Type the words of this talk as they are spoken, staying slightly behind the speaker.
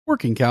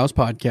Working Cows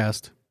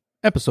Podcast,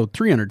 episode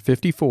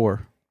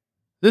 354.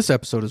 This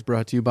episode is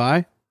brought to you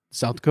by the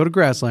South Dakota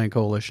Grassland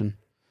Coalition.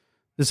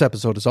 This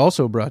episode is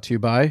also brought to you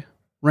by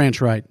Ranch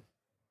Right.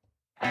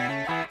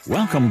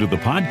 Welcome to the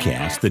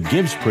podcast that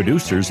gives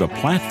producers a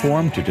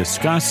platform to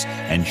discuss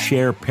and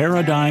share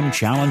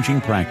paradigm-challenging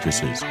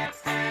practices.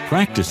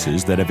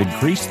 Practices that have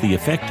increased the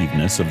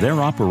effectiveness of their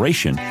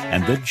operation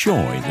and the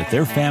joy that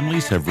their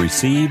families have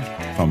received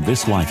from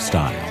this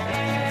lifestyle.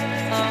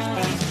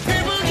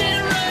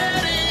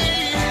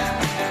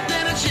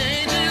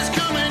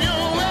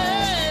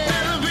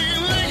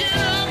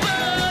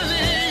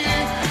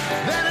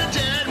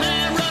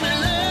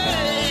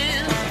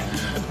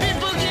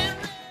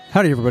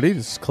 Howdy, everybody.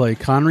 This is Clay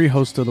Connery,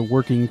 host of the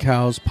Working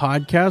Cows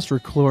Podcast,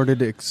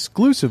 recorded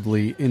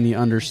exclusively in the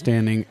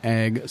Understanding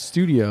Ag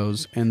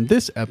Studios. And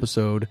this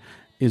episode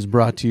is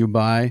brought to you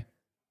by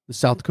the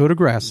South Dakota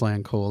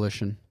Grassland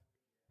Coalition.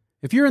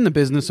 If you're in the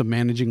business of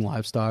managing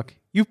livestock,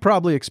 you've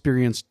probably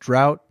experienced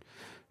drought,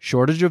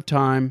 shortage of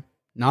time,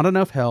 not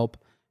enough help,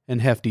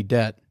 and hefty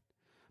debt.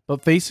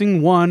 But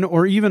facing one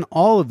or even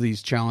all of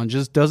these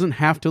challenges doesn't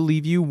have to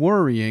leave you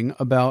worrying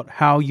about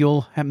how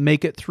you'll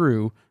make it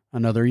through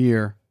another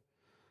year.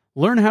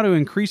 Learn how to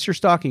increase your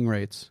stocking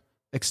rates,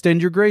 extend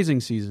your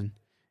grazing season,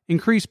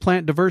 increase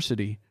plant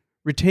diversity,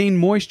 retain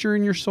moisture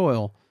in your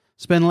soil,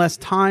 spend less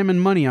time and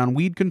money on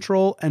weed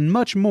control, and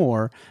much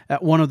more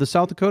at one of the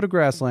South Dakota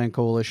Grassland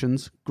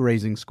Coalition's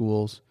grazing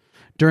schools.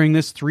 During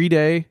this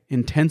 3-day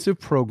intensive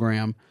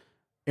program,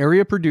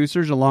 area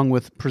producers along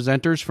with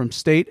presenters from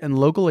state and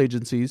local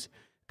agencies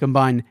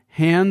combine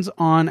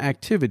hands-on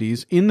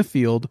activities in the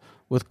field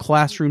with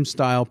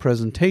classroom-style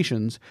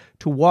presentations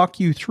to walk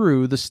you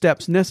through the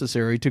steps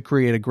necessary to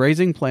create a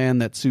grazing plan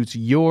that suits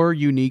your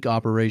unique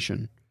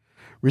operation.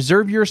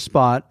 Reserve your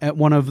spot at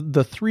one of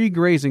the 3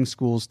 grazing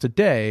schools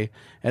today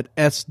at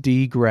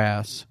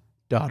sdgrass.org.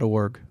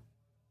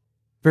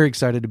 Very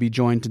excited to be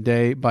joined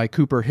today by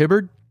Cooper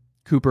Hibbard.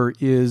 Cooper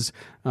is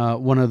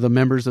one of the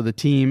members of the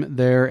team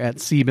there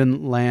at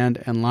Sieben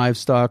Land and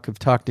Livestock. I've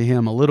talked to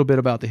him a little bit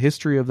about the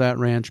history of that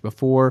ranch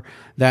before.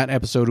 That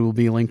episode will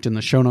be linked in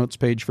the show notes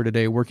page for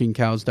today,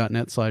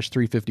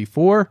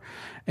 workingcows.net/354,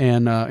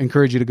 and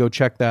encourage you to go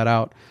check that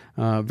out.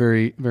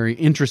 Very, very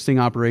interesting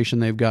operation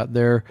they've got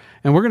there.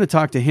 And we're going to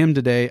talk to him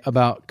today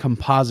about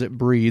composite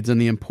breeds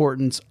and the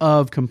importance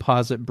of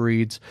composite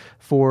breeds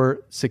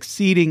for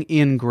succeeding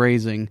in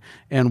grazing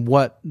and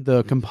what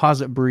the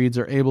composite breeds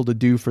are able to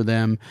do for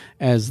them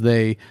as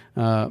they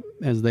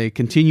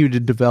continue to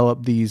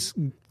develop these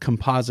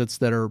composites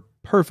that are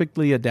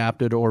perfectly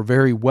adapted or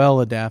very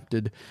well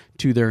adapted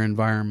to their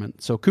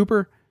environment. So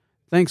Cooper,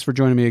 thanks for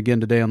joining me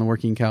again today on the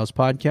Working Cows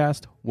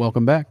Podcast.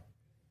 Welcome back.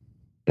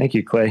 Thank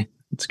you, Clay.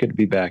 It's good to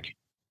be back.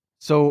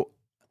 So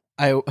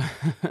I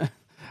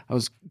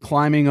was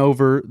climbing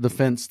over the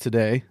fence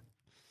today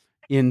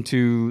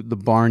into the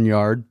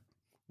barnyard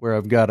where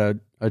I've got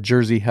a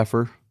Jersey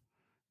heifer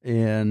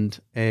and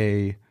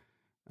a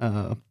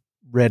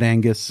Red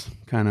Angus,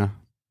 kind of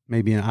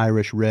maybe an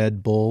Irish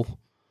red bull.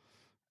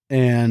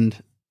 And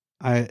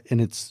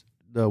it's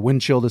the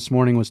wind chill this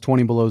morning was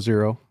 20 below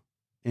zero.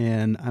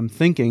 And I'm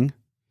thinking,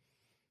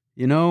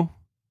 I'm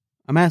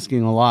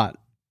asking a lot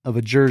of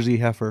a Jersey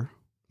heifer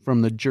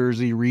from the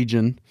Jersey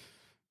region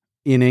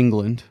in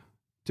England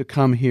to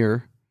come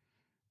here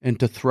and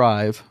to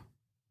thrive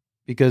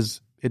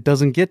because it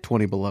doesn't get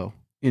 20 below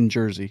in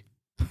Jersey.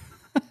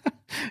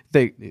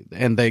 They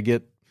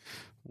get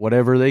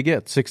whatever they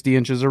get, 60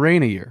 inches of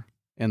rain a year,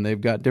 and they've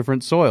got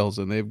different soils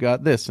and they've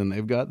got this and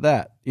they've got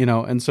that,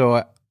 and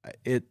so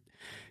it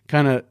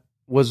kind of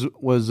was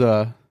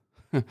I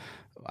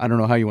don't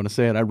know how you want to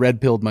say it. I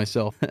red pilled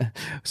myself.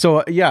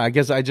 So yeah, I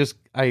guess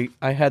I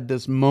had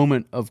this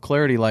moment of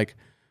clarity, like,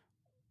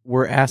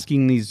 we're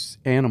asking these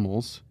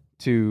animals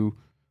to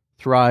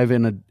thrive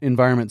in an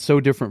environment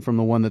so different from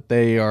the one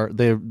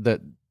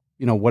that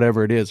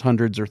whatever it is,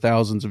 hundreds or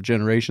thousands of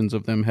generations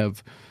of them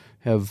have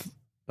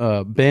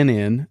been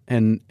in,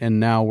 and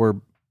now we're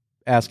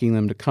asking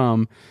them to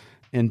come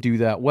and do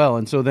that well.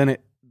 And so then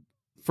it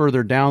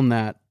further down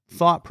that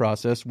thought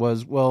process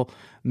was, well,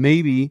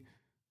 maybe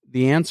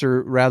the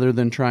answer, rather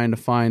than trying to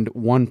find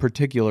one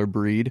particular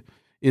breed,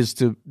 is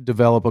to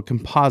develop a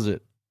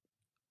composite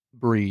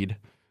breed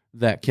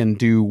that can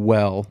do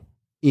well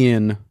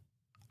in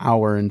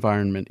our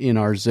environment, in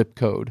our zip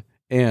code.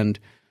 And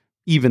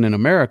even in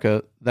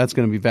America, that's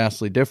going to be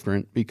vastly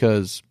different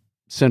because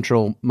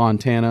central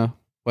Montana,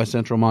 west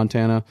central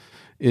Montana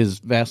is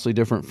vastly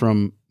different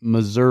from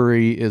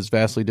Missouri, is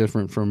vastly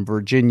different from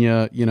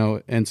Virginia,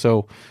 and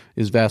so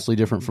is vastly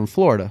different from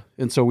Florida.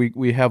 And so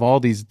we have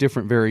all these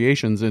different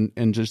variations,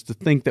 and just to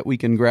think that we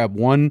can grab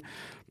one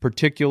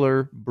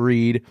particular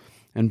breed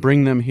and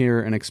bring them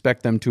here and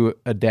expect them to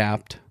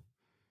adapt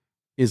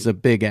is a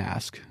big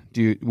ask.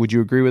 Would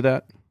you agree with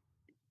that?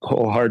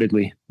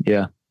 Wholeheartedly.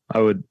 Yeah, I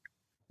would.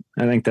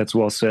 I think that's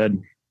well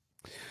said.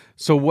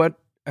 So what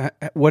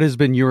has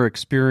been your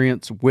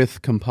experience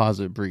with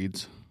composite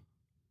breeds?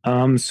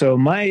 So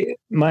my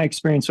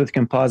experience with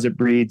composite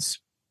breeds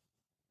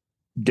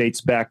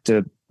dates back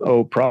to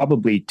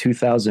probably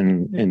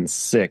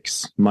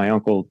 2006. My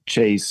uncle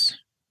Chase,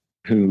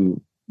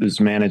 who has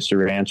managed a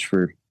ranch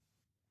for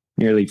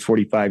nearly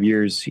 45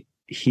 years,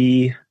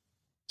 he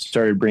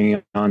started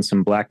bringing on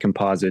some black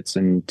composites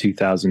in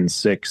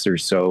 2006 or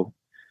so,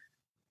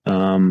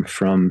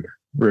 from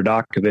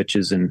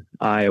Radokovich's in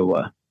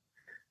Iowa.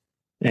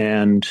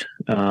 And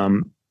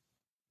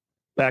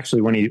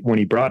actually, when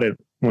he brought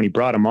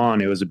him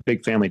on, it was a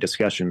big family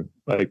discussion.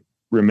 I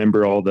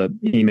remember all the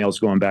emails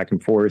going back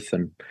and forth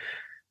and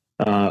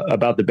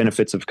about the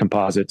benefits of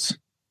composites.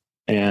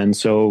 And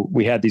so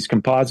we had these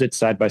composites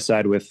side by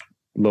side with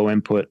low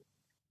input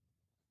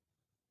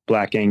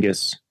Black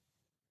Angus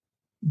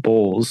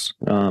bulls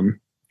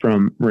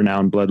from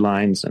renowned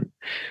bloodlines, and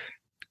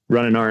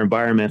running our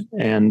environment,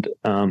 and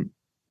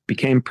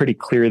became pretty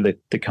clear that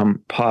the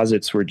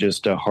composites were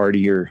just a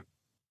hardier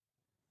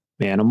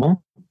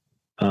animal.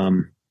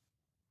 And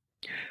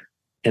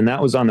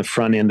that was on the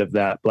front end of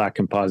that black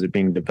composite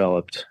being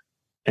developed.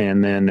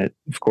 And then,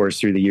 of course,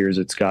 through the years,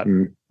 it's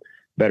gotten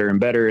better and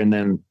better. And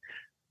then,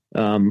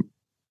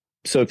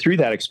 so through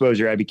that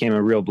exposure, I became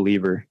a real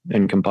believer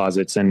in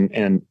composites,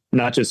 and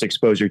not just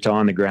exposure to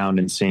on the ground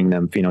and seeing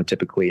them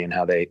phenotypically and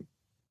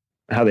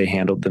how they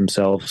handled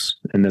themselves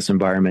in this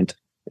environment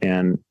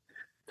and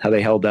how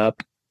they held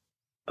up,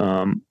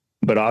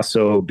 but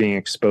also being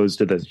exposed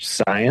to the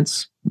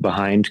science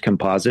behind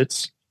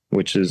composites,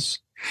 which is,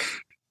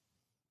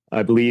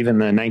 I believe, in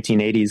the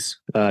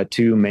 1980s,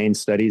 two main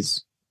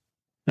studies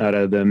out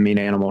of the Mean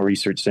Animal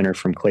Research Center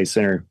from Clay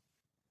Center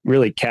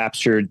really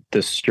captured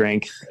the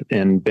strength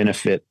and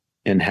benefit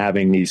in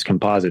having these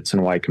composites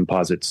and why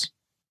composites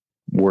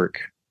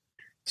work.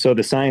 So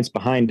the science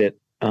behind it,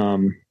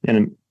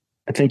 and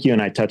I think you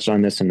and I touched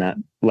on this in that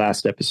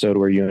last episode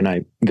where you and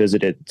I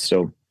visited,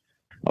 so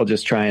I'll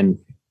just try and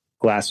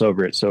glass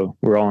over it so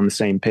we're all on the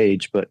same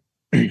page. But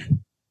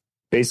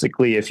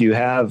basically, if you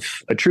have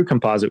a true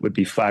composite, would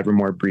be 5 or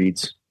more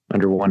breeds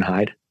under one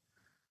hide.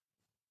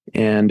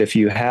 And if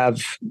you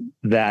have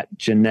that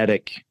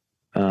genetic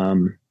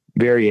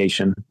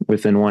variation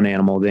within one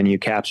animal, then you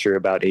capture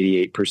about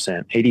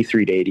 88%,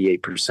 83 to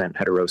 88%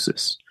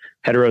 heterosis.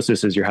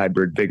 Heterosis is your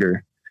hybrid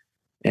vigor.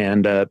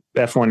 And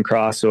F1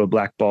 cross, so a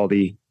black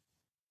baldy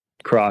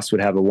cross, would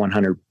have a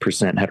 100%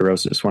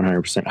 heterosis,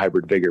 100%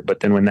 hybrid vigor.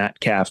 But then when that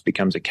calf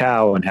becomes a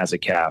cow and has a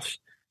calf,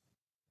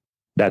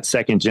 that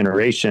second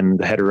generation,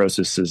 the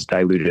heterosis is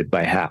diluted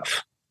by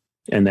half.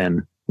 And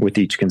then with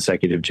each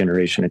consecutive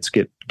generation, it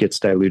gets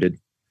diluted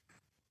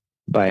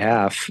by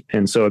half.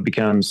 And so it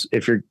becomes,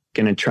 if you're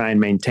going to try and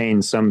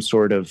maintain some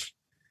sort of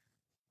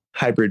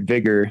hybrid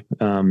vigor,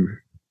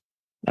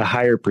 a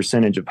higher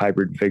percentage of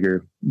hybrid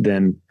vigor,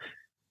 then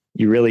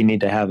you really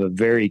need to have a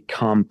very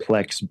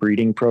complex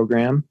breeding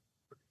program.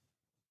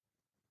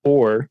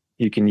 Or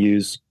you can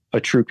use a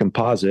true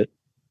composite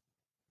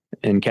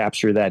and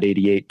capture that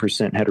 88%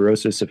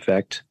 heterosis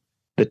effect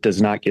that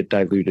does not get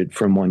diluted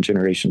from one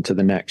generation to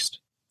the next.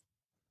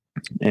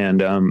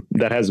 And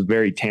that has a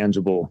very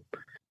tangible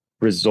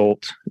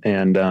result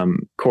and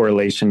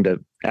correlation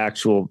to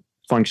actual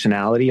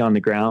functionality on the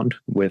ground,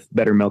 with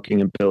better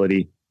milking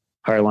ability,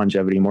 higher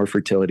longevity, more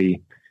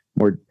fertility,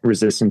 more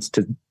resistance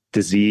to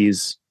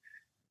disease,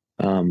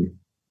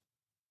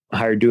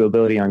 higher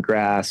doability on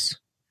grass,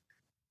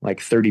 like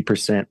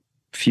 30%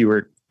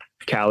 fewer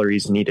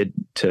calories needed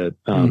to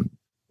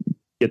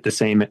get the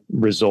same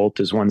result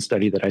as one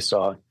study that I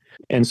saw.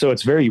 And so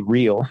it's very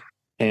real.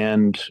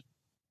 And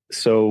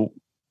so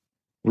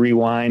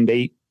rewind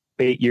eight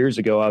years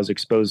ago, I was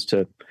exposed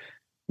to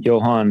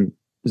Johann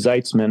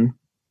Zeitzman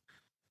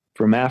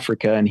from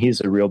Africa, and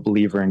he's a real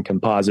believer in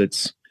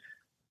composites.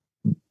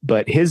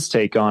 But his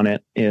take on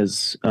it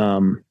is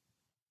that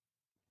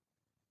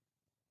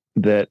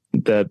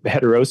the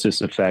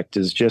heterosis effect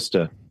is just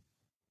a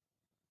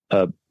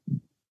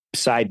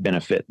side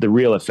benefit. The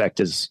real effect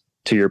is,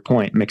 to your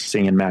point,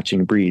 mixing and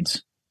matching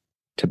breeds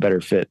to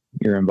better fit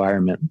your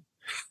environment.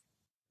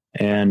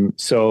 And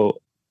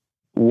so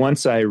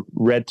once I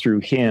read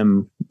through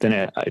him,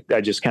 then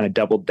I just kind of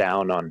doubled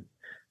down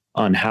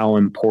on how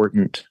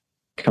important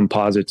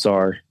composites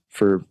are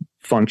for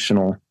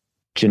functional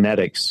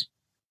genetics.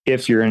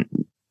 If you're in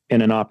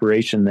an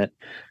operation that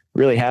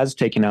really has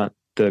taken out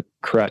the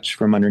crutch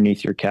from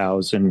underneath your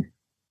cows and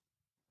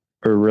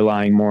are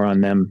relying more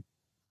on them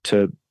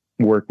to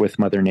work with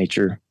Mother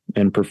Nature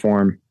and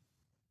perform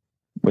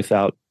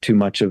without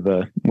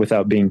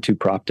being too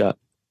propped up.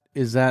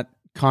 Is that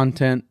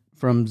content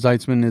from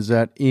Zeitzman, is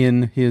that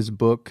in his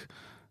book,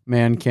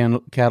 Man,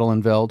 Cattle,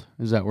 and Veld?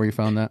 Is that where you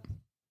found that?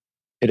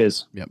 It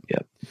is. Yep.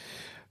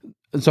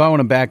 So I want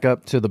to back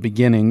up to the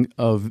beginning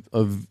of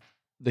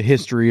the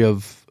history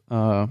of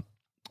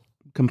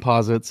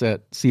composites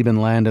at Sieben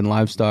Land and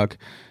Livestock.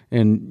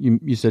 And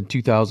you said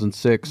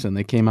 2006, and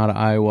they came out of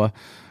Iowa.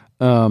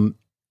 Can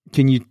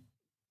you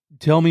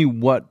tell me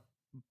what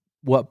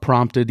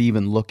prompted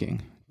even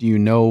looking? Do you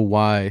know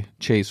why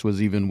Chase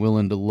was even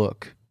willing to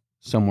look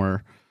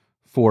somewhere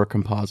for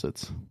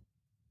composites?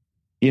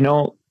 I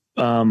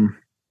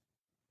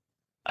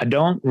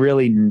don't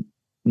really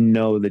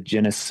know the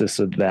genesis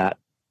of that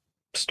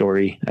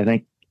story.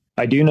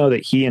 I do know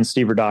that he and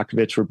Steve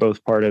Radokovich were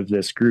both part of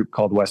this group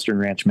called Western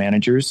Ranch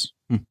Managers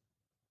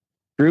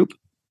group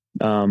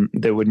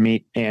that would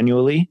meet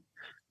annually.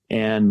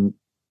 And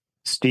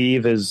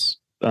Steve is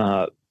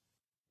a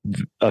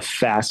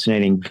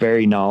fascinating,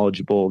 very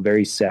knowledgeable,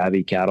 very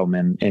savvy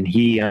cattleman, and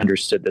he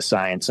understood the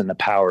science and the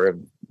power of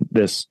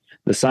the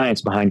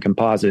science behind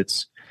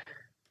composites.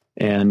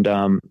 And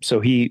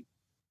so he,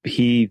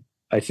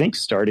 I think,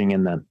 starting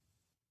in the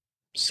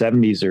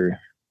 70s or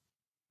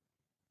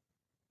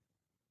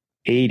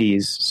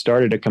 80s,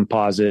 started a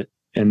composite,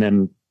 and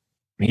then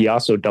he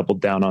also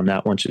doubled down on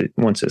that once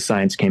the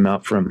science came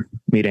out from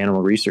Meat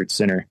Animal Research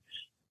Center.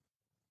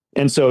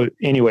 And so,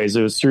 anyways,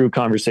 it was through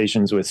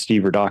conversations with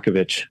Steve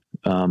Radokovich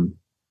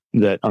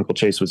that Uncle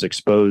Chase was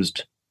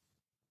exposed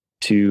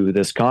to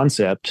this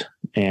concept,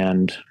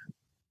 and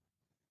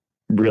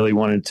really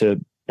wanted to,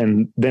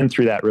 and then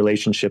through that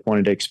relationship,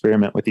 wanted to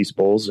experiment with these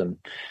bulls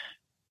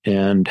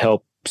and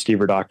help Steve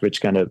Radokovich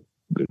kind of,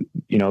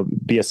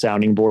 be a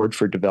sounding board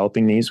for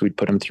developing these. We'd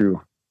put them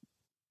through,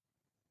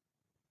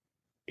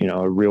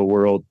 a real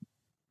world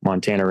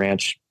Montana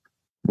ranch,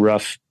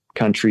 rough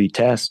country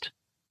test.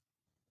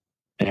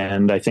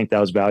 And I think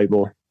that was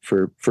valuable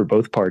for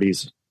both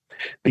parties,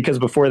 because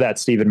before that,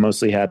 Steven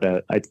mostly had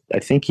I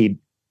think he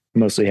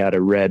mostly had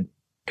a red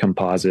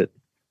composite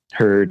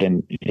herd,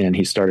 and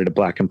he started a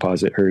black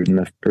composite herd in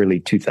the early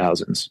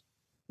 2000s.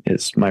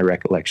 Is my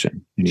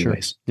recollection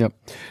anyways. Sure. Yep.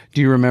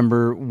 Do you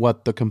remember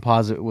what the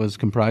composite was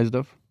comprised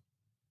of?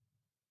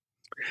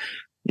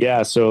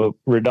 Yeah. So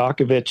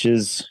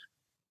Radokovich's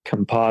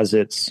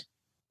composites,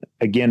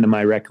 again, to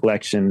my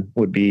recollection,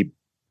 would be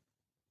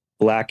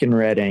black and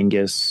red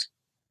Angus,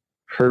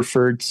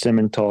 Hereford,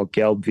 Simmental,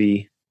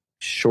 Gelbvieh,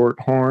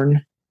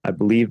 Shorthorn, I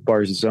believe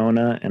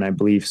Barzona, and I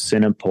believe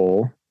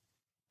Sinopole.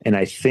 And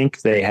I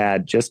think they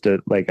had just a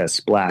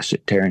splash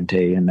at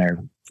Tarente in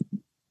there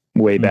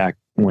way back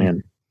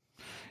when.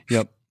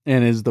 Yep.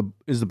 And is the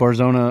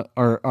Barzona,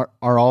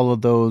 are all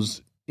of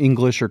those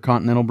English or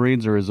continental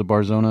breeds, or is the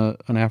Barzona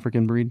an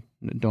African breed?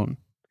 The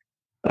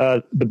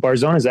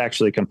Barzona is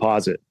actually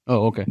composite.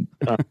 Oh, okay.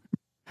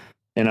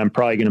 And I'm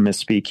probably going to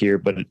misspeak here,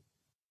 but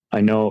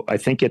I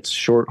think it's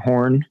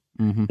Shorthorn,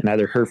 and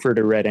either Hereford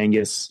or Red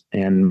Angus,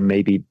 and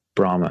maybe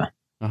Brahma.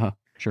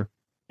 Sure.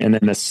 And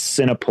then the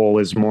Sinopole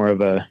is more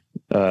of a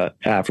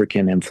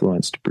African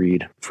influenced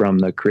breed from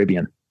the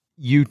Caribbean.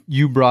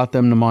 You brought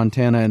them to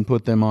Montana and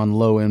put them on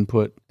low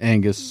input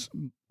Angus,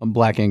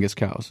 black Angus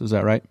cows. Is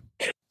that right?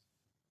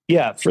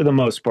 Yeah, for the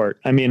most part.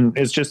 I mean,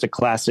 it's just a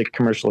classic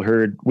commercial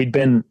herd.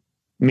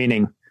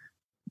 Meaning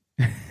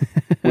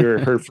we were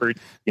Hereford,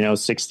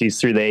 60s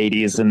through the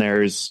 80s, and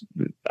there's,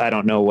 I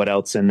don't know what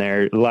else in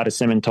there. A lot of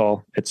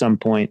Simmental at some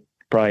point,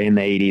 probably in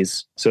the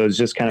 80s. So it's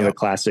just kind of a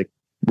classic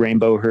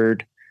rainbow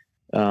herd.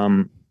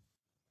 By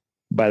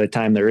the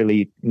time the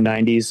early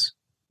 90s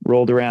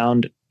rolled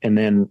around, and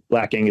then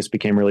Black Angus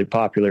became really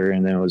popular,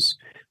 and then it was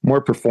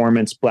more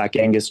performance Black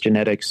Angus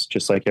genetics,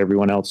 just like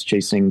everyone else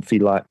chasing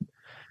feedlot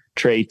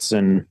traits.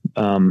 And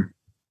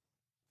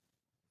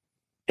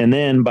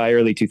then by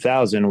early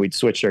 2000, we'd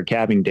switched our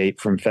calving date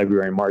from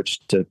February,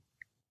 March to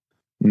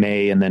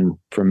May, and then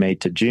from May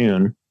to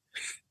June.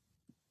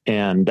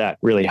 And that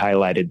really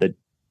highlighted the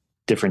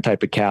different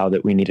type of cow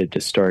that we needed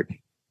to start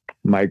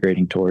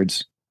migrating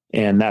towards.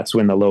 And that's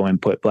when the low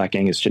input Black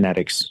Angus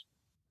genetics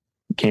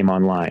came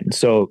online.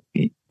 So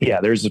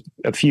yeah, there's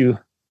a few,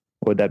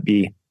 would that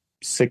be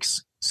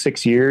 6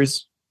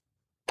 years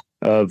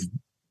of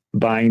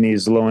buying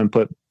these low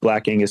input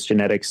Black Angus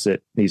genetics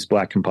that these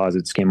black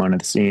composites came onto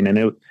the scene. And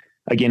it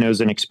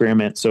was an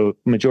experiment. So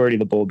majority of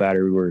the bull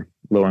battery were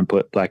low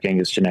input Black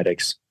Angus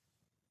genetics.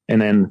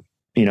 And then,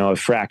 a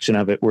fraction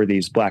of it were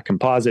these black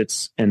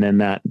composites. And then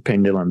that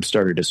pendulum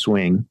started to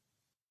swing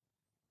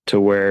to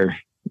where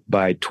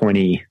by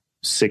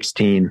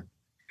 2016,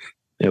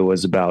 it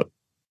was about,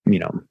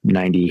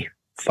 98%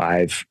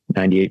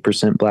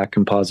 black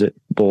composite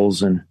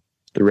bulls, and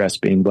the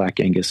rest being Black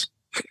Angus.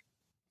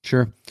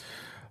 Sure.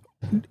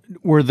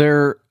 Were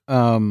there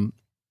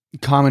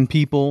common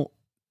people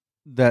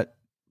that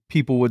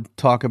people would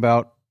talk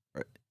about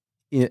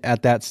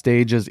at that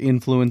stage as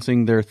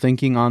influencing their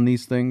thinking on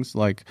these things?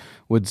 Like,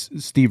 would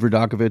Steve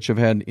Radokovich have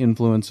had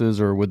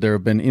influences, or would there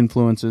have been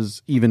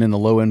influences even in the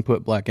low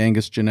input Black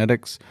Angus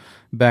genetics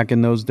back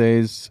in those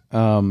days,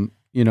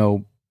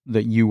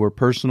 that you were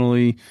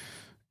personally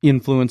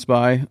influenced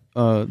by,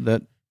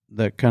 that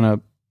kind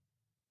of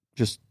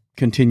just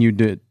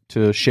continued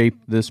to shape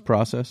this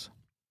process?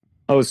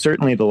 Oh,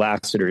 certainly the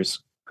Lassiters.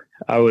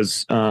 I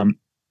was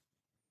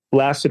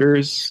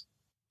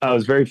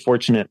very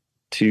fortunate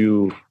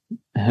to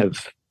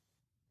have.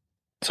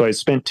 So I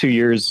spent 2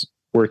 years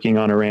working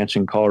on a ranch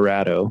in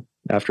Colorado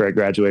after I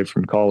graduated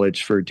from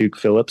college for Duke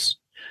Phillips,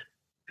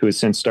 who has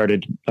since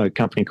started a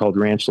company called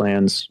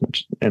Ranchlands,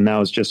 and that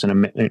was just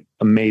an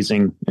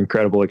amazing,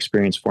 incredible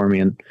experience for me.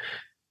 And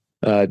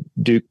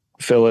Duke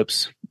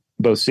Phillips,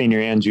 both senior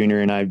and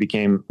junior, and I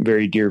became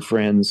very dear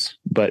friends.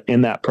 But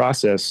in that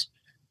process,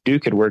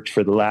 Duke had worked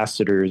for the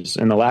Lasseters,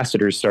 and the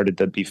Lasseters started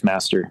the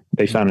Beefmaster.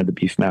 They founded the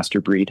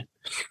Beefmaster breed,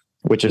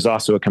 which is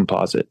also a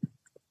composite.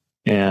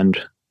 And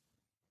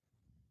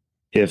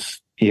if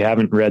you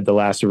haven't read the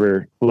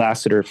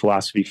Lasseter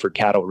Philosophy for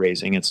Cattle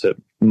Raising, it's a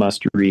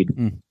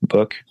must-read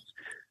book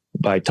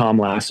by Tom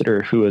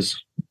Lasseter, who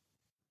was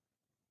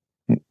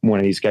one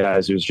of these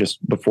guys who was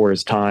just before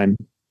his time.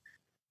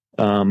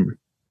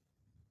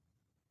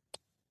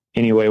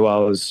 Anyway,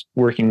 while I was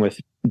working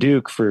with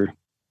Duke it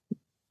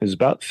was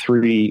about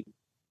three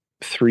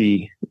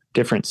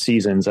different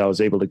seasons, I was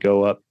able to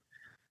go up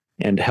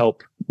and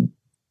help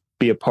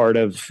be a part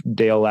of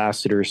Dale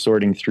Lasseter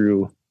sorting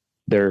through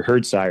their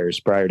herd sires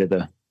prior to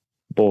the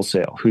bull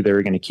sale, who they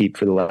were going to keep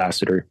for the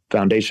Lasseter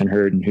Foundation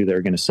herd and who they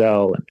were going to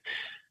sell,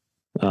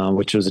 and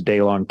which was a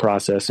day-long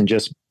process. And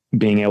just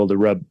being able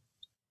to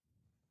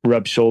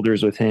rub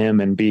shoulders with him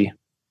and be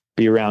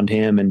around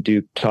him and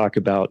Duke talk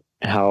about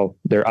how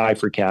their eye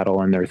for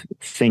cattle and their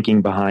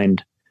thinking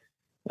behind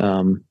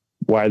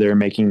why they're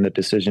making the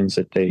decisions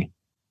that they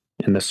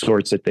and the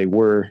sorts that they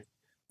were,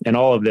 and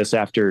all of this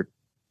after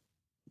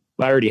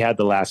I already had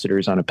the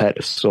Lasseters on a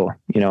pedestal,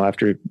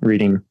 after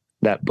reading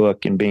that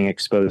book and being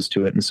exposed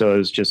to it. And so it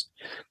was just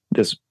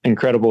this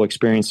incredible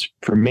experience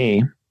for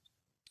me.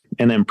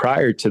 And then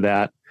prior to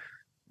that,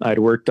 I'd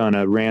worked on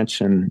a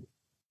ranch in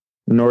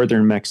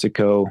northern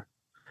Mexico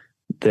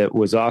that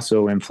was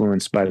also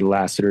influenced by the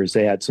Lasseters.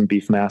 They had some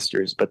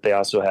Beefmasters, but they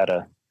also had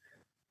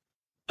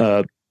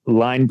a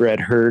line-bred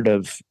herd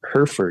of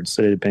Herefords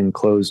that had been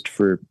closed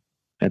for,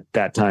 at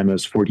that time, it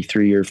was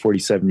 43 or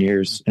 47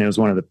 years. And it was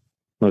one of the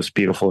most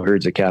beautiful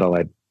herds of cattle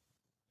I'd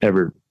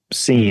ever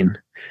seen.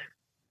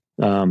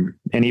 And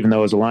even though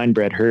it was a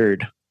line-bred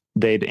herd,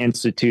 they'd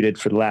instituted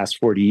for the last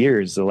 40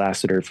 years the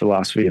Lasseter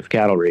philosophy of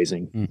cattle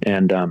raising.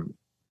 And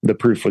the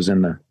proof was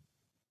in the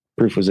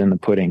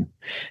pudding.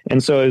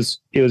 And so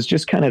it was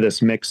just kind of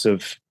this mix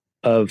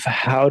of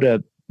how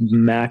to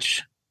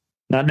match,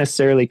 not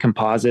necessarily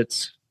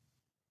composites,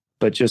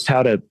 but just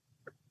how to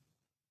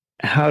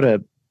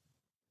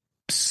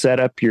set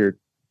up your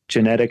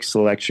genetic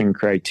selection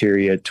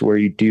criteria to where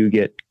you do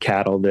get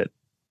cattle that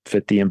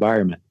fit the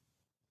environment.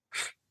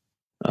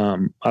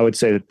 I would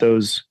say that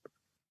those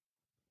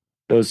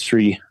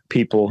three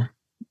people,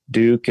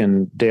 Duke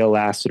and Dale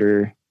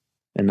Lasseter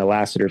and the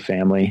Lasseter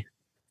family,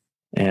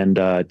 and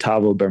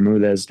Tavo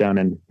Bermudez down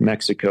in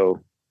Mexico,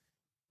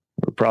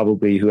 were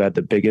probably who had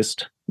the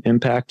biggest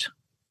impact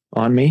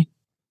on me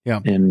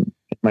in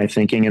my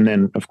thinking. And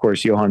then, of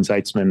course, Johann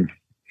Zeitzman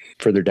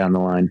further down the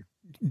line.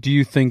 Do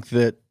you think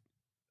that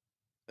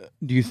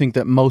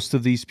most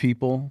of these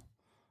people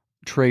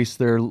trace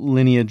their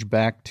lineage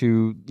back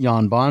to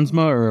Jan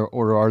Baansma,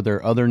 or are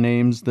there other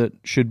names that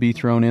should be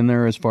thrown in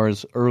there as far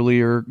as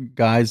earlier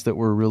guys that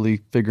were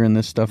really figuring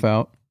this stuff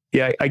out?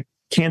 Yeah, I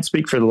can't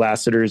speak for the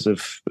Lasseters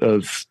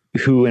of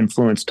who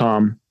influenced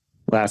Tom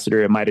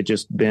Lasseter. It might have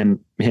just been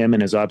him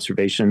and his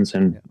observations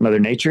and Mother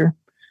Nature.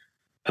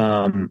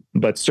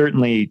 But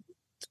certainly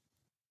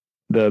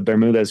the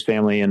Bermudez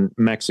family in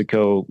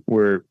Mexico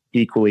were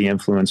equally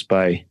influenced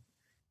by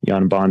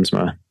Jan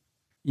Baansma.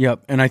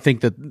 Yep. And I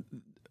think that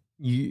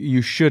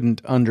you shouldn't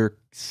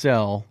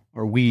undersell,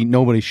 or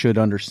nobody should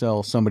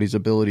undersell somebody's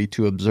ability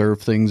to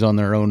observe things on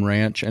their own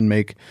ranch and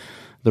make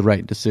the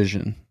right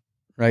decision,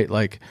 right?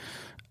 Like,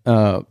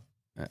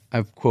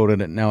 I've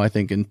quoted it now, I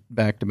think in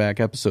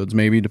back-to-back episodes,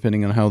 maybe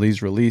depending on how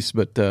these release,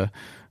 but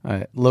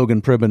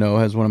Logan Pribino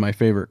has one of my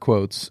favorite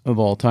quotes of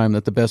all time,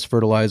 that the best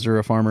fertilizer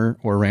a farmer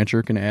or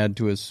rancher can add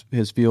to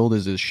his field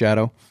is his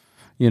shadow.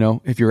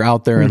 If you're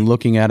out there and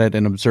looking at it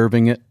and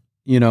observing it,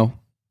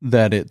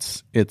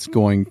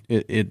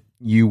 that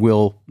you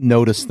will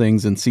notice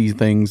things and see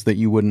things that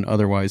you wouldn't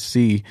otherwise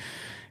see.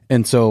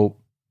 And so,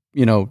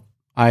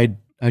 I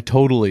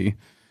totally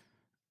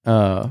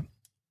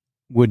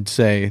would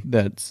say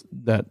that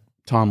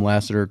Tom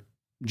Lasseter,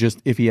 just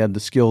if he had the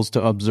skills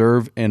to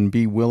observe and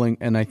be willing,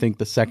 and I think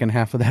the second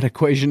half of that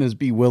equation is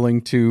be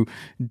willing to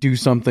do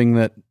something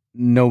that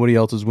nobody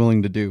else is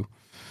willing to do,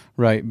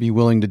 right? Be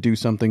willing to do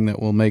something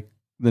that will make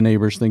the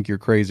neighbors think you're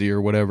crazy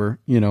or whatever.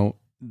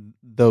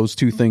 Those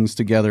two things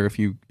together, if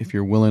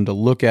you're willing to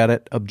look at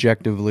it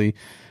objectively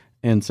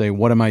and say,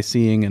 what am I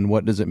seeing and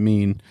what does it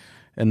mean?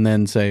 And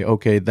then say,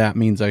 okay, that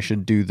means I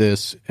should do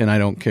this, and I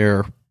don't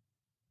care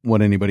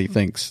what anybody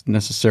thinks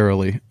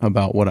necessarily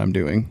about what I'm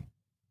doing,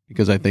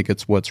 because I think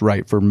it's what's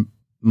right for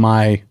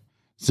my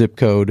zip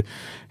code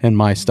and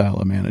my style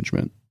of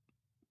management.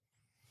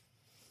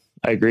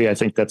 I agree. I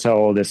think that's how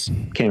all this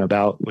came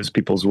about, was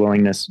people's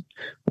willingness.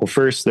 Well,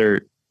 first,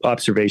 their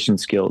observation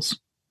skills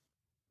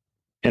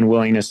and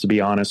willingness to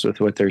be honest with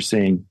what they're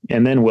seeing,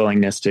 and then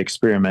willingness to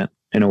experiment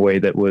in a way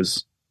that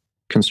was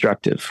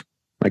constructive,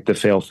 like the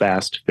fail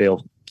fast,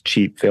 fail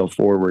cheap, fail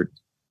forward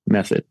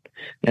method.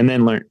 And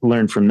then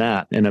learn from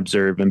that and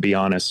observe and be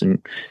honest.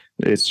 And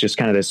it's just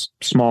kind of this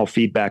small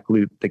feedback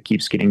loop that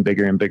keeps getting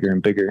bigger and bigger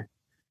and bigger.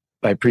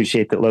 I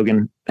appreciate that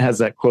Logan has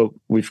that quote.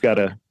 We've got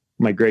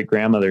my great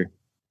grandmother,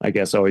 I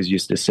guess, always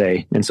used to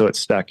say, and so it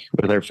stuck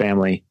with our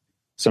family,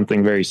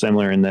 something very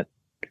similar, in that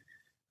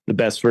the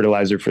best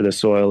fertilizer for the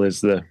soil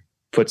is the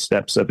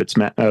footsteps of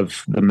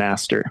of the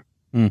master.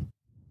 Mm.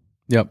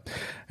 Yep.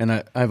 And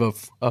I have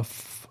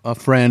a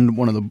friend,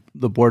 one of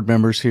the board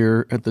members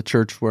here at the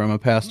church where I'm a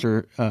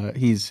pastor.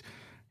 He's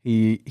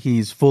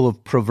full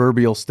of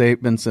proverbial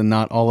statements, and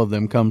not all of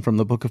them come from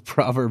the book of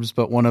Proverbs,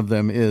 but one of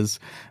them is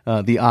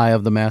the eye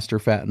of the master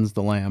fattens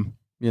the lamb.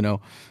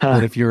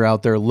 That if you're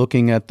out there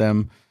looking at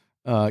them,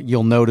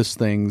 you'll notice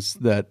things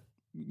that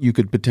you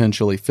could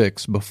potentially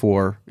fix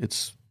before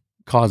it's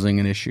causing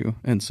an issue.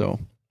 And so,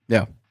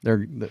 yeah,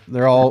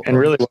 they're all. And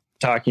really, what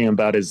we're talking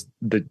about is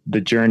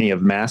the journey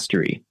of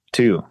mastery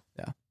too.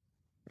 Yeah.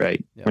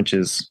 Right. Yeah. Which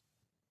is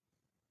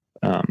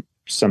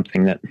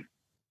something that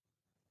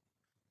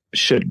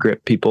should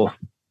grip people,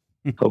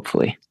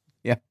 hopefully.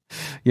 Yeah.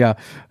 Yeah.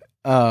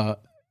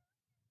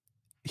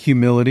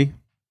 Humility,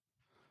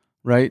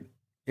 right?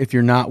 If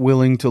you're not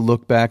willing to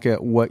look back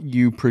at what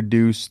you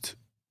produced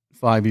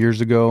 5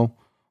 years ago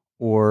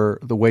or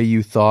the way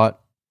you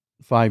thought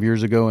 5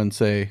 years ago and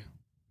say,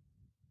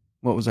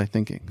 what was I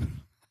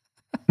thinking?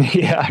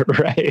 Yeah,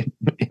 right.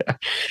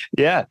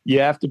 Yeah. You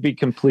have to be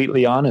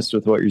completely honest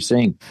with what you're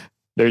saying.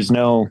 If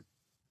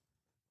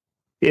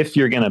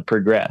you're going to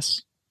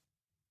progress,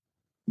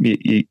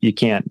 you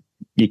can't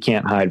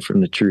hide from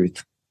the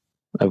truth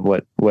of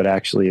what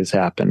actually has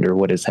happened or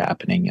what is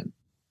happening, and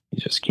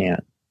you just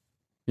can't.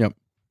 Yep.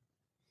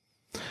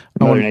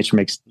 Mother Nature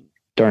makes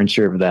darn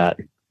sure of that.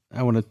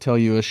 I want to tell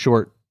you a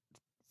short,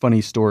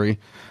 funny story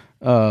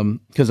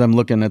because I'm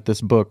looking at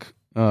this book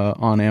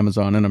on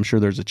Amazon, and I'm sure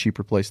there's a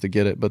cheaper place to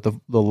get it. But the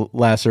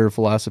Lasser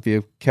Philosophy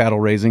of Cattle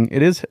Raising,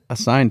 it is a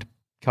signed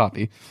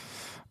copy.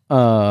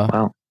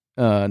 Wow.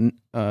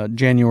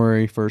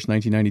 January 1st,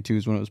 1992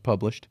 is when it was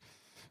published.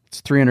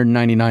 It's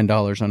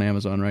 $399 on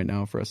Amazon right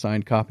now for a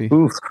signed copy.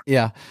 Oof.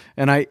 Yeah.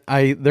 And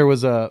there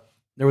was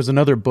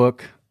another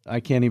book. I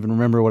can't even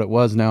remember what it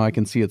was now. I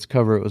can see its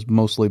cover. It was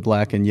mostly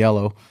black and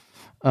yellow.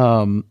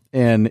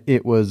 And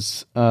it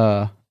was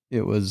some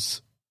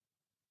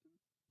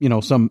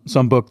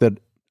book that,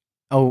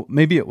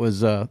 maybe it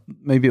was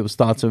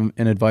thoughts and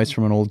advice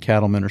from an old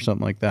cattleman or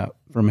something like that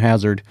from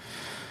Hazard,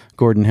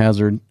 Gordon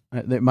Hazard.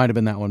 It might have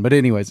been that one, but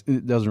anyways,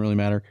 it doesn't really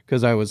matter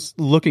because I was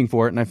looking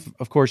for it, and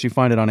of course you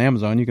find it on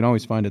Amazon. You can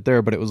always find it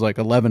there, but it was like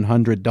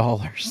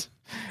 $1,100,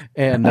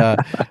 and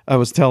I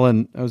was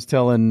telling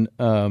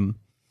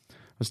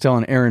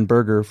Aaron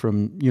Berger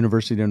from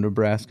University of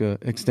Nebraska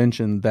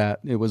Extension that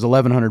it was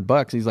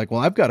 $1,100. He's like,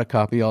 "Well, I've got a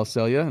copy. I'll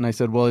sell you." And I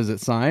said, "Well, is it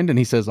signed?" And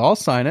he says, "I'll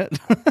sign it."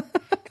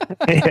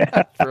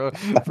 Yeah. for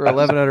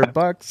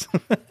 $1,100.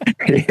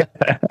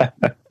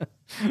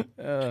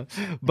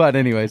 But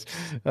anyways,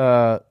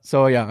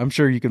 so yeah, I'm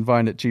sure you can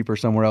find it cheaper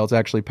somewhere else.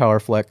 Actually,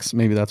 PowerFlex,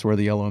 maybe that's where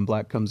the yellow and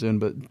black comes in,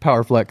 but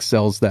PowerFlex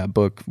sells that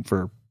book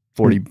for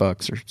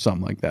 $40 or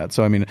something like that.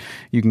 So I mean,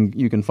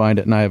 you can find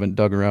it, and I haven't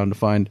dug around to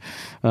find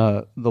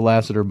the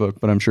Lassiter book,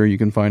 but I'm sure you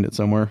can find it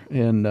somewhere.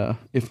 And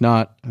if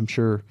not, I'm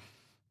sure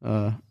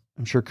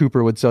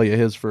Cooper would sell you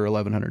his for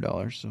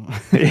 $1,100. So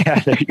yeah,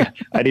 there you go.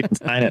 I'd even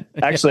sign it.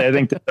 Actually, I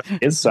think that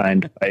is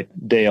signed by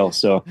Dale,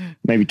 so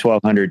maybe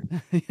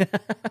 $1,200. Yeah.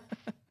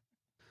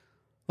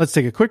 Let's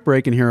take a quick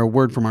break and hear a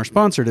word from our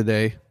sponsor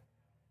today,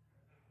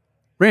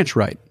 Ranch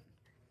Right.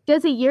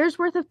 Does a year's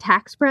worth of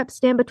tax prep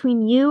stand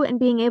between you and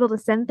being able to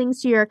send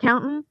things to your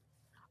accountant?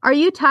 Are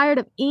you tired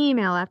of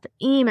email after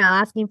email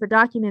asking for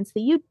documents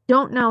that you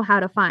don't know how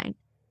to find?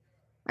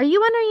 Are you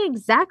wondering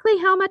exactly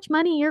how much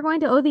money you're going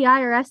to owe the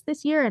IRS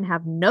this year and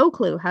have no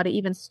clue how to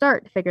even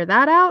start to figure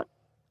that out?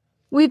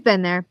 We've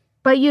been there,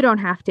 but you don't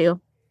have to.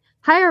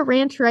 Hire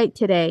Ranch Right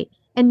today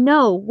and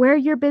know where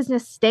your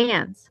business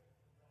stands.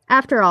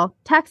 After all,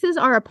 taxes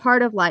are a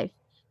part of life,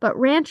 but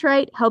Ranch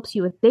Right helps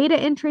you with data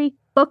entry,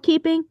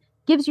 bookkeeping,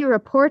 gives you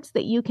reports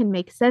that you can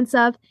make sense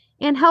of,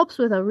 and helps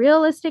with a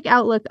realistic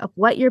outlook of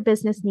what your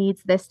business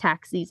needs this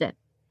tax season.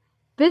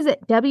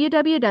 Visit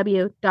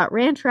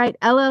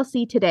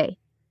www.ranchright.llc today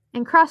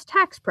and cross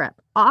tax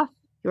prep off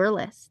your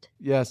list.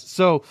 Yes.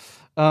 So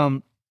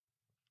I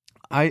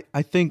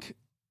think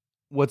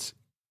what's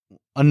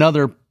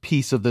another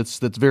piece of this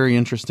that's very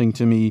interesting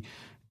to me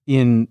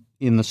in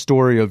the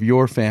story of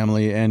your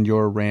family and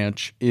your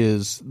ranch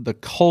is the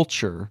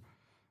culture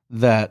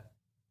that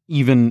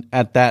even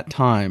at that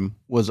time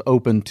was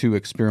open to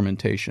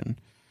experimentation,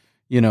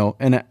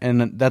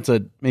 and that's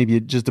maybe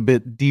just a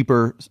bit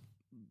deeper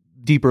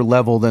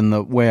level than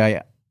the way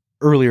I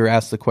earlier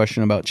asked the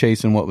question about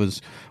Chase and what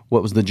was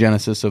the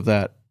genesis of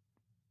that,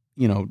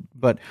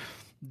 but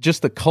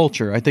just the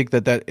culture. I think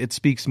that it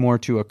speaks more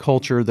to a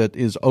culture that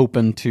is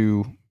open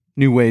to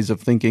new ways of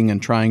thinking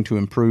and trying to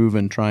improve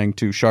and trying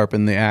to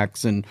sharpen the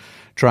axe and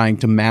trying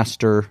to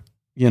master,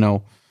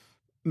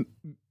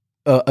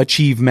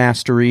 achieve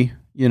mastery,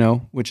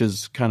 which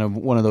is kind of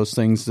one of those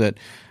things that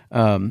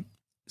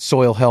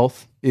soil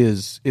health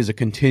is a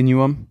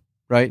continuum,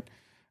 right?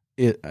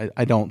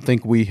 I don't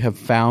think we have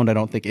found, I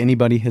don't think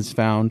anybody has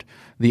found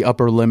the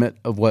upper limit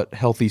of what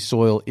healthy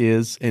soil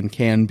is and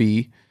can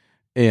be.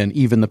 And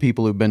even the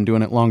people who've been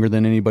doing it longer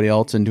than anybody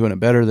else and doing it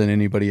better than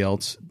anybody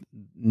else,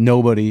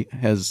 nobody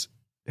has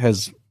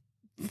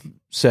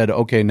said,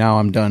 okay, now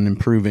I'm done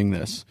improving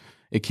this.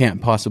 It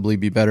can't possibly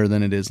be better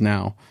than it is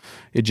now.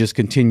 It just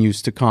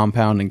continues to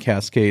compound and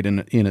cascade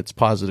in its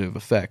positive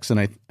effects. And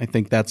I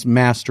think that's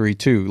mastery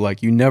too.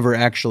 Like, you never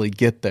actually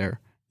get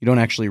there. You don't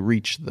actually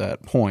reach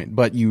that point,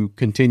 but you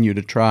continue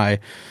to try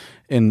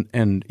and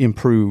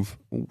improve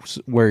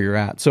where you're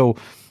at. So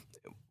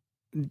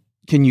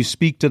can you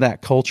speak to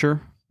that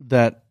culture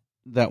that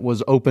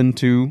was open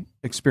to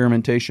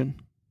experimentation?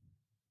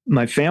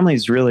 My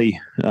family's really,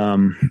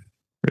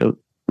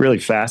 really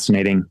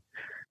fascinating.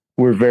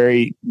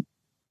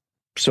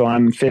 So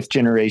I'm fifth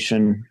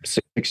generation,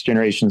 6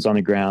 generations on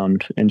the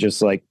ground, and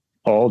just like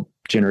all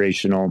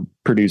generational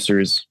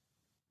producers,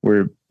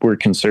 we're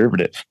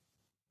conservative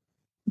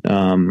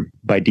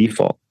by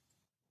default.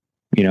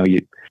 You know,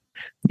 you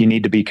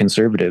need to be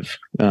conservative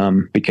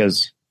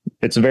because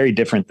it's very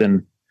different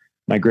than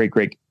my great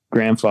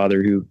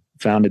grandfather who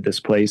founded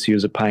this place. He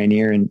was a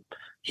pioneer and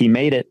he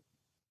made it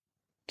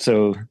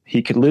so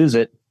he could lose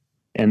it.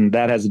 And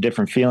that has a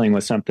different feeling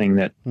with something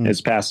that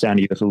is passed down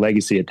to you with a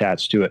legacy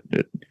attached to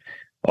it.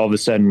 All of a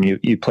sudden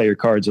you play your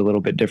cards a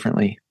little bit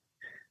differently.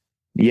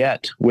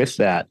 Yet with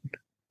that,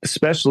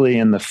 especially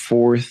in the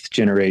 4th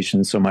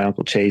generation, so my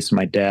Uncle Chase,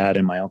 my dad,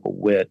 and my Uncle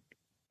Whit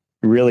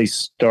really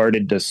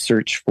started to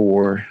search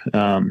for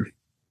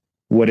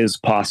what is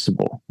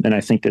possible. And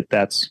I think that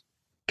that's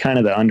kind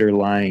of the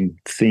underlying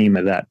theme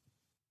of that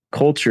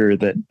culture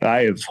that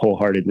I have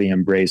wholeheartedly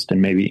embraced,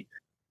 and maybe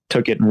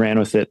took it and ran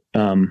with it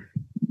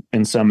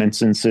in some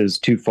instances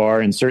too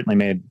far, and certainly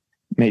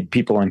made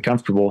people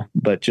uncomfortable.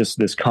 But just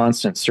this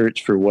constant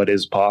search for what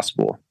is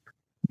possible,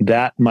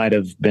 that might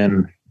have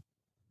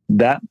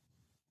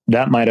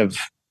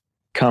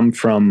come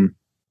from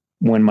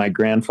when my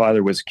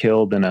grandfather was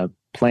killed in a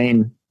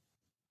plane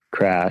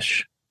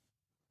crash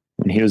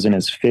when he was in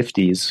his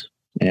 50s,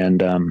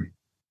 and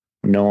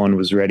no one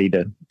was ready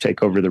to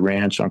take over the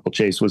ranch. Uncle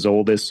Chase was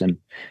oldest, and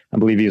I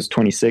believe he was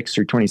 26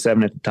 or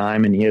 27 at the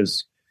time, and he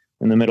was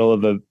in the middle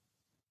of a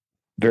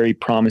very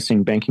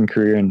promising banking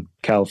career in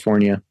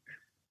California.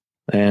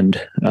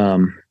 And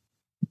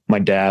my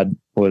dad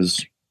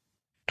was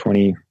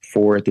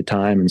 24 at the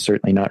time and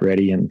certainly not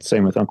ready, and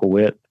same with Uncle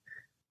Whit.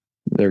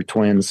 They're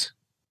twins.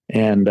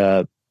 And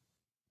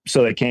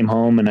so they came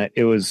home, and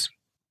it was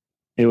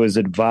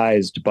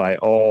advised by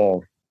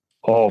all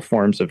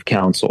forms of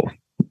counsel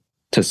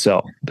to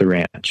sell the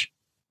ranch.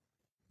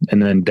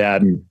 And then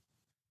Dad and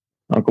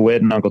Uncle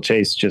Whit and Uncle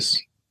Chase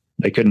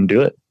they couldn't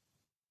do it.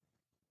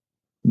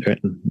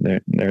 They're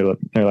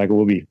like,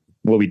 we'll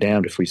be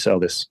damned if we sell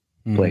this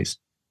place.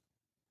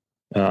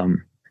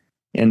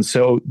 And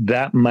so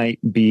that might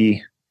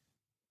be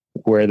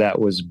where that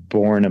was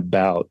born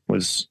about,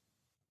 was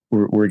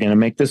we're going to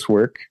make this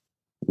work.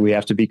 We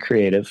have to be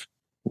creative.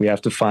 We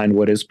have to find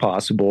what is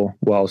possible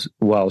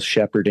while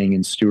shepherding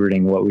and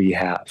stewarding what we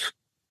have.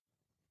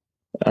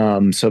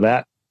 So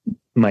that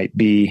might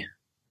be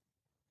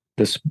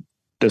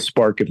the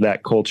spark of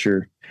that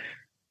culture.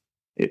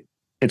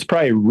 It's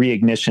probably a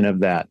reignition of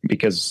that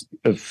because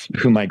of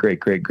who my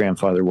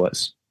great-great-grandfather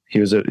was. He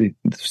was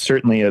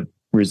certainly a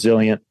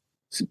resilient,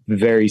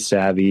 very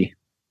savvy,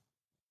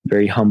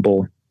 very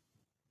humble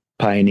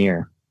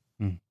pioneer.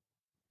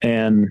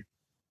 And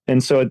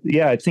so,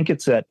 yeah, I think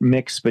it's that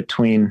mix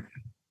between,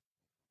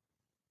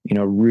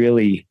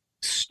 really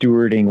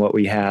stewarding what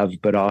we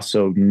have, but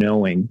also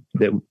knowing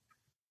that,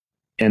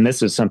 and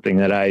this is something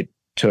that I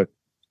took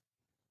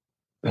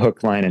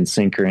hook, line, and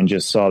sinker and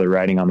just saw the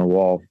writing on the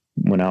wall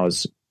when I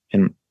was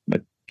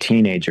a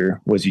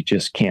teenager, was we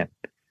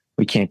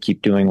can't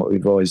keep doing what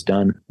we've always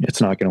done.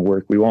 It's not going to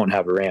work. We won't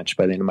have a ranch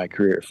by the end of my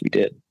career if we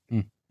did.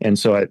 And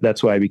so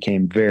that's why I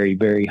became very,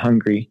 very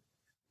hungry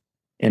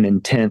and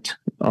intent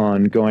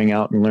on going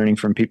out and learning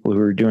from people who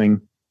are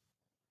doing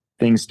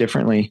things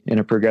differently in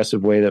a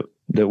progressive way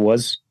that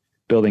was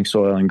building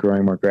soil and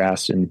growing more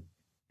grass and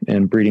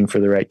breeding for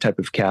the right type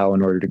of cow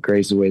in order to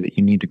graze the way that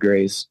you need to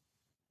graze.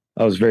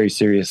 I was very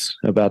serious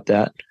about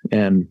that.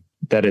 And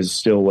that is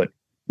still what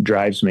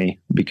drives me,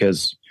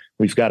 because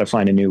we've got to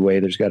find a new way.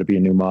 There's got to be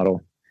a new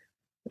model.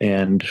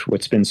 And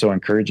what's been so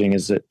encouraging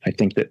is that I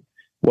think that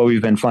what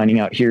we've been finding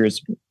out here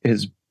is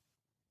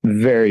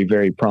very,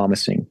 very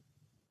promising.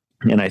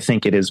 And I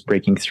think it is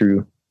breaking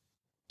through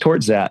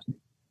towards that,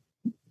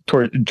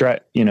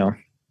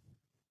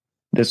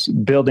 this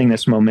building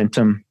this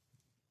momentum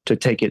to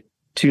take it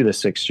to the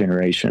 6th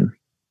generation.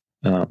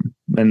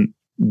 And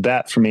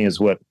that for me is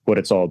what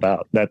it's all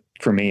about. That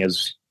for me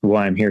is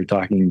why I'm here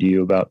talking to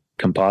you about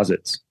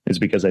composites, is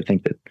because I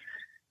think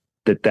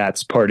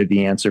that's part of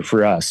the answer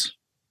for us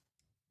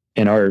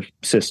in our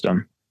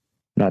system.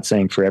 I'm not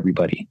saying for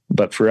everybody,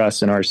 but for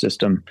us in our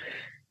system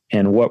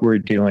and what we're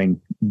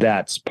doing,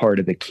 that's part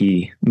of the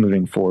key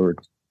moving forward.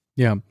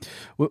 Yeah.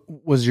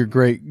 Was your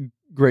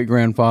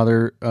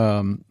great-grandfather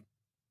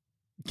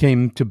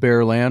came to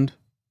bare land?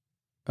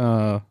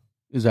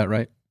 Is that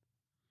right?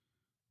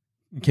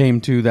 Came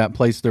to that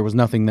place. There was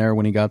nothing there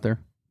when he got there.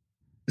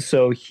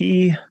 So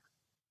he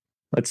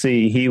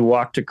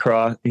walked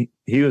across,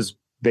 he was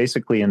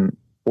basically an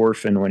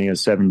orphan when he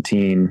was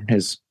 17.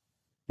 His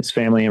his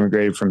family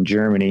immigrated from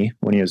Germany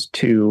when he was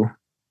 2.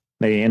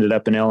 They ended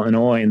up in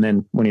Illinois. And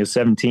then when he was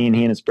 17,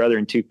 he and his brother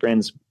and 2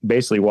 friends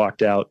basically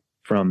walked out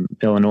from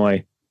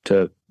Illinois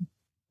to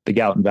the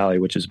Gallatin Valley,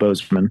 which is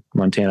Bozeman,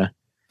 Montana,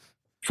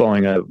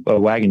 following a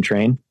wagon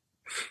train.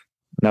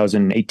 That was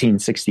in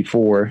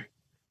 1864.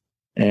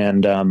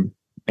 And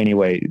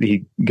anyway,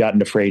 he got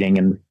into freighting,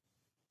 and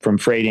from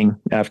freighting,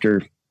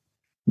 after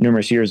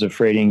numerous years of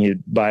freighting,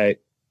 he'd buy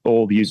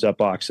old used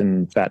up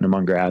oxen, fatten them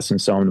on grass, and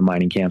sell them to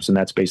mining camps. And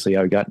that's basically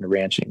how he got into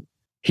ranching.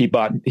 He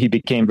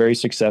became very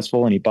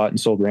successful, and he bought and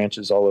sold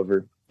ranches all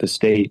over the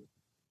state.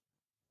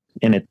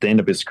 And at the end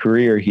of his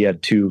career, he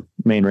had 2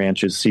 main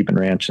ranches, Sieben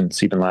Ranch and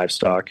Sieben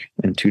Livestock,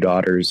 and 2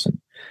 daughters. And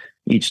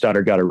each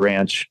daughter got a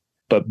ranch,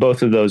 but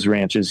both of those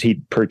ranches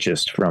he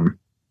purchased from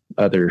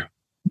other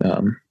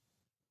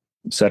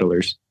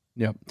settlers.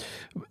 Yeah,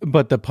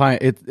 but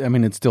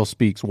it still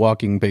speaks,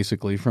 walking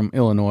basically from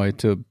Illinois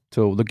to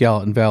the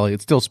Gallatin Valley.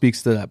 It still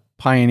speaks to that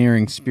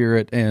pioneering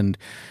spirit, and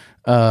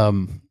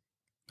I'm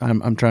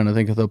trying to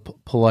think of the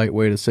polite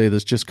way to say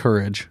this, just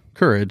courage.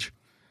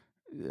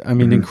 I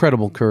mean,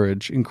 incredible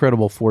courage,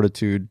 incredible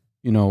fortitude,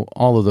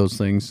 all of those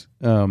things.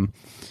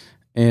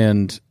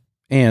 And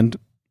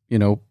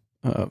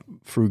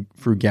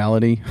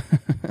frugality,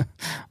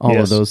 all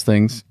of those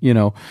things,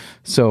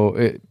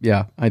 so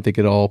I think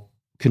it all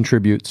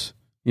contributes,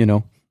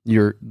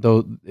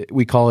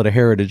 we call it a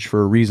heritage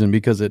for a reason,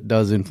 because it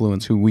does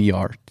influence who we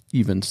are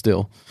even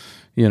still,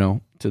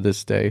 to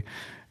this day.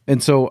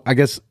 And so I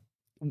guess,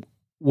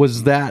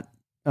 was that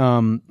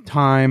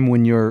time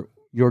when your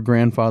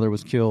grandfather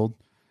was killed,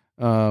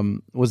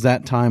 was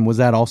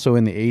that also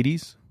in the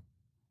 80s?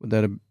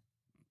 That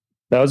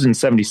was in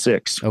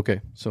 76.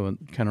 Okay. So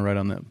kind of right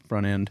on the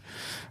front end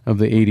of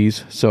the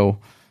 80s. So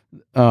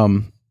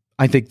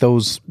I think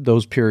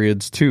those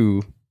periods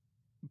too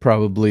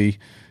probably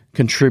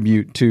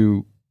contribute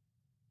to,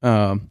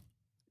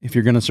 if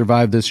you're going to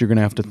survive this, you're going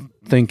to have to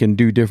think and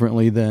do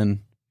differently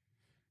than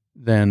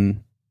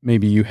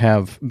maybe you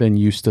have been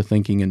used to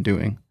thinking and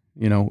doing,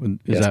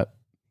 is that?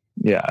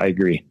 Yeah, I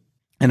agree.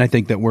 And I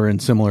think that we're in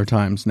similar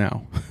times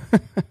now,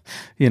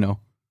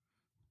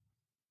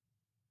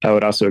 I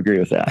would also agree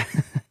with that.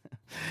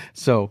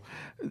 So,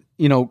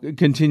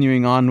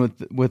 continuing on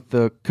with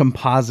the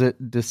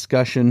composite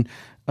discussion,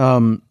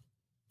 I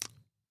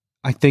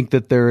think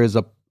that there is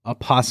a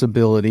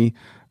possibility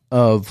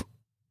of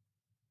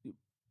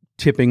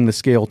tipping the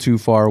scale too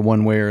far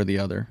one way or the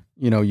other.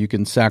 You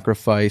can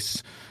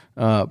sacrifice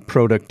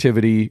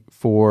productivity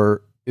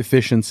for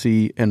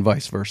efficiency and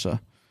vice versa,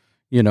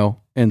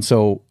 and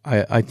so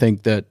I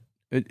think that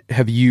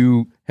have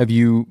you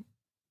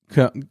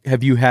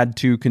had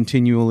to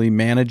continually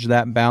manage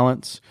that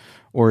balance,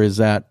 or is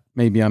that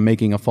maybe I'm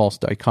making a false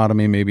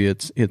dichotomy? Maybe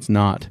it's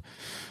not.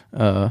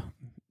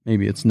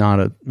 Maybe that's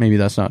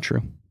not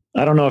true.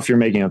 I don't know if you're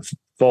making a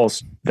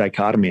false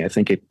dichotomy. I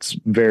think it's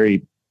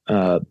very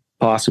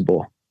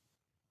possible.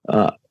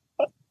 I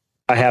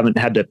haven't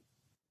had to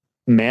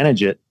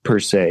manage it per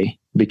se,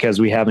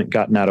 because we haven't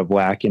gotten out of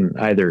whack in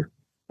either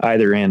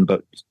end.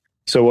 But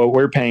so what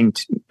we're paying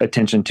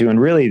attention to,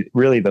 and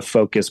really the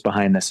focus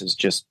behind this, is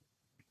just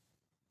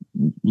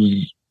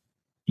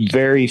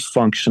very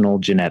functional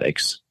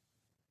genetics.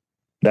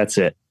 That's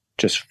it.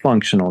 Just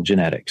functional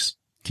genetics.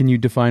 Can you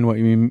define what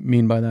you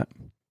mean by that?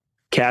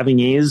 Calving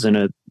ease in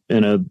a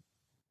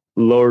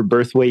lower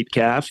birth weight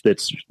calf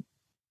that's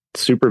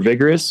super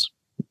vigorous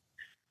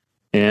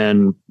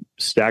and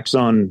stacks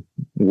on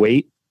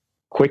weight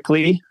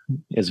quickly,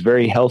 is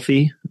very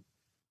healthy.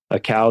 A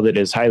cow that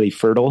is highly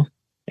fertile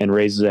and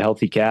raises a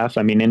healthy calf.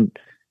 I mean,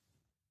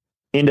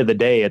 end of the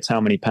day, it's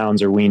how many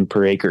pounds are weaned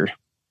per acre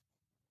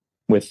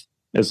with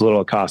as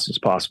little cost as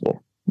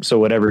possible. So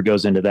whatever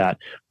goes into that,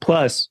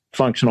 plus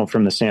functional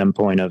from the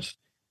standpoint of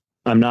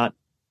I'm not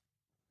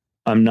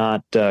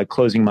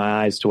closing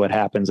my eyes to what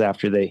happens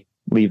after they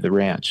leave the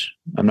ranch.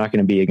 I'm not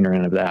going to be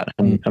ignorant of that.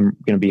 I'm going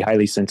to be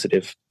highly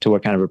sensitive to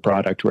what kind of a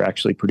product we're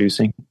actually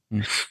producing.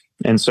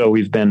 And so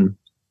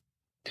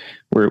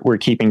we're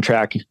keeping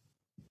track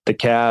the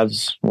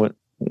calves, what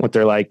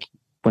they're like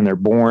when they're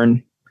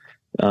born.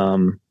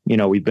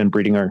 We've been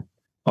breeding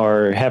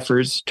our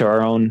heifers to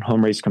our own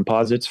home raised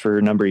composites for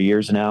a number of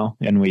years now,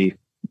 and we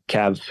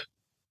calve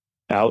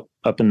out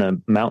up in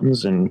the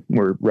mountains, and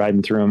we're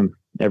riding through them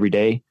every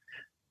day.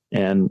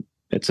 And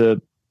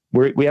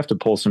we have to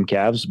pull some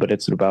calves, but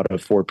it's at about a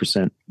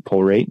 4%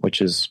 pull rate,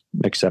 which is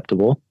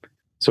acceptable.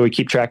 So we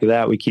keep track of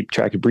that. We keep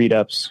track of breed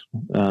ups.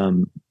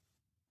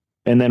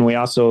 And then we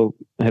also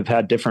have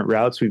had different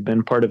routes. We've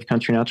been part of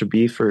Country Natural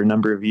Beef for a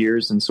number of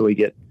years. And so we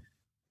get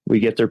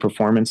their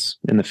performance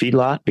in the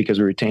feedlot, because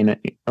we retain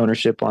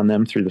ownership on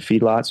them through the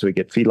feedlot. So we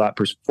get feedlot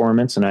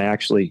performance, and I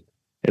actually,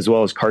 as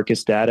well as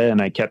carcass data,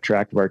 and I kept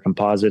track of our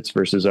composites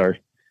versus our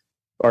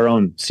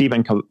own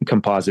Sieben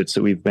composites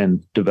that we've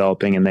been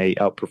developing, and they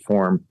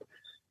outperform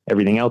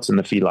everything else in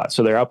the feedlot.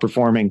 So they're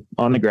outperforming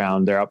on the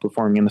ground, they're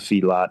outperforming in the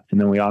feedlot.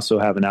 And then we also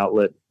have an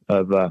outlet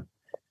of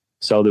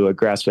sell to a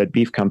grass-fed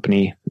beef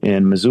company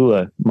in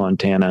Missoula,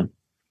 Montana.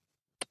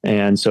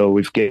 And so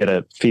we've get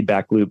a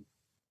feedback loop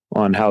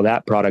on how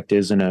that product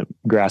is in a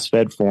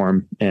grass-fed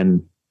form,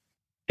 and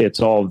it's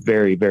all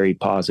very, very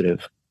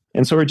positive.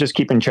 And so we're just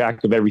keeping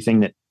track of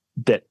everything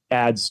that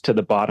adds to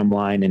the bottom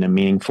line in a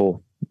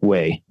meaningful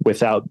way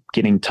without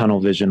getting tunnel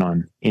vision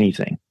on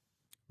anything.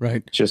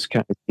 Right. Just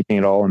kind of keeping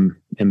it all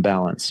in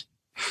balance.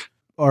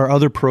 Are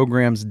other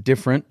programs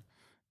different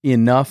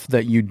enough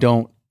that you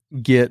don't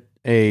get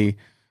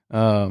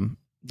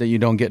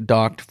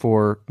docked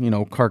for,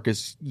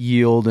 carcass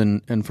yield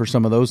and for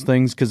some of those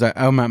things? Because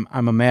I'm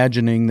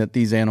imagining that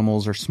these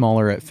animals are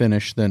smaller at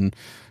finish than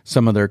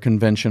some of their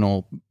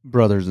conventional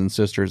brothers and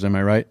sisters. Am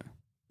I right?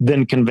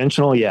 Than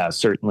conventional, yeah,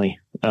 certainly.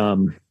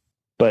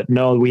 But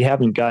no, we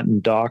haven't gotten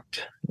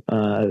docked.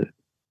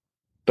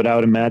 But I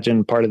would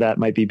imagine part of that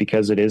might be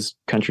because it is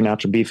country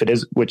natural beef.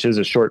 Which is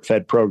a short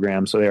fed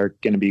program, so they are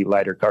going to be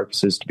lighter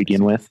carcasses to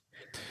begin with.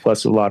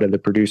 Plus, a lot of the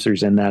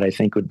producers in that, I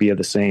think, would be of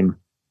the same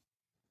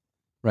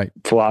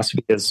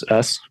philosophy as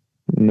us,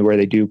 where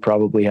they do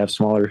probably have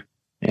smaller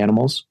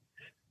animals.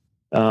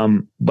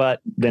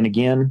 But then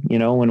again,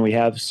 when we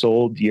have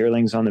sold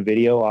yearlings on the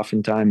video,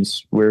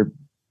 oftentimes we're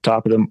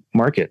top of the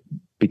market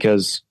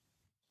because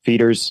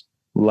feeders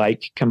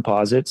like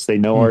composites. They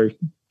know our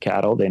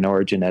cattle, they know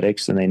our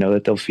genetics, and they know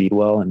that they'll feed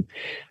well.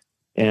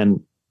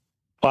 And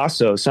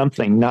also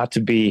something not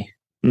to be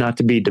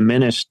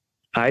diminished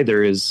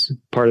either is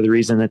part of the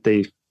reason that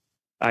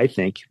I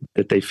think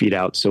that they feed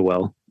out so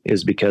well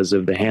is because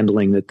of the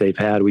handling that they've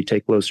had. We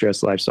take low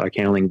stress livestock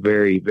handling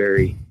very,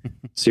 very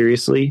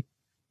seriously.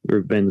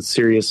 We've been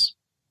serious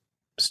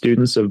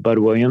students of Bud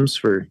Williams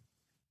for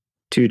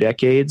 2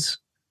 decades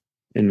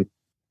and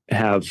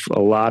have a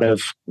lot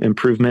of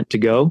improvement to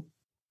go.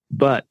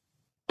 But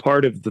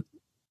part of the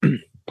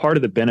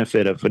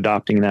benefit of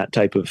adopting that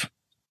type of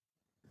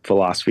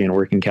philosophy and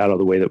working cattle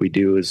the way that we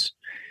do is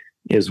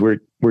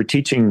we're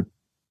teaching.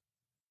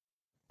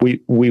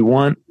 We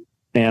want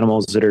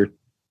animals that are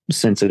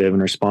sensitive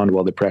and respond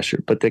well to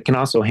pressure, but they can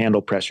also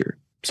handle pressure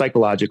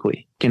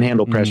psychologically, can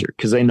handle pressure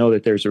because they know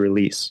that there's a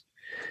release.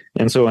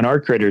 And so when our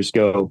critters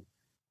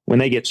when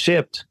they get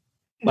shipped,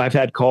 I've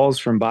had calls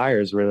from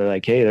buyers where they're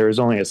like, hey, there was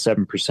only a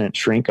 7%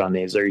 shrink on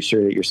these. Are you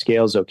sure that your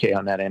scale's okay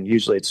on that end?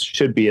 Usually it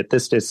should be at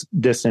this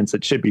distance,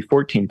 it should be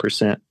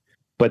 14%,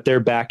 but they're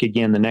back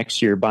again the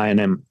next year buying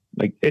them.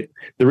 The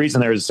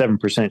reason there was a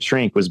 7%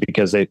 shrink was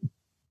because they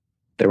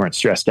weren't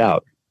stressed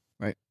out.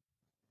 Right.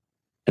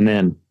 And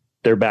then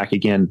they're back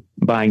again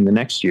buying the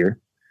next year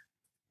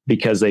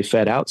because they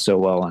fed out so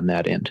well on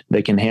that end.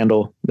 They can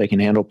handle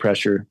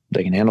pressure.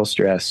 They can handle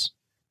stress.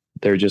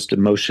 They're just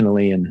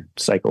emotionally and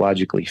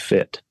psychologically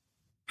fit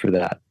for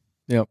that.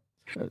 Yep.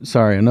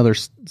 Sorry, another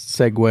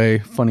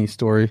segue, funny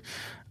story.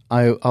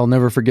 I'll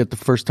never forget the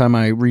first time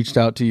I reached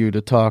out to you to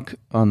talk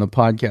on the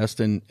podcast,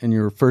 and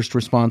your first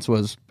response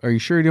was, "Are you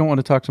sure you don't want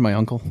to talk to my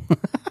uncle?"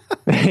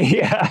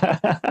 Yeah.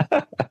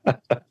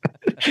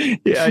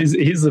 Yeah,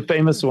 he's the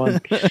famous one.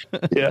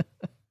 Yeah.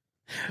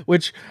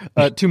 Which,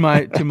 to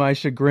my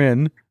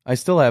chagrin, I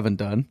still haven't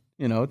done.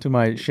 To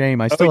my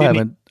shame, I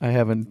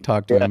haven't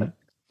talked to him.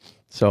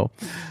 So,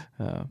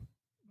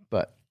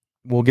 but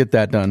we'll get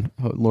that done.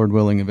 Lord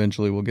willing,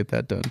 eventually we'll get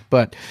that done.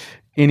 But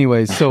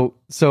anyways,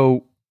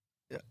 so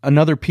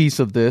another piece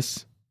of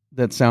this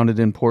that sounded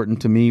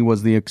important to me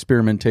was the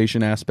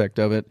experimentation aspect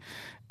of it.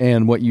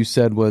 And what you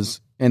said was,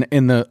 and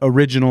in the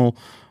original,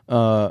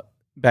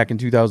 back in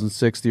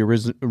 2006, the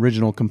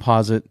original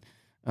composite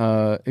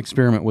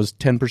experiment was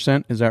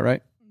 10%. Is that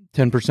right?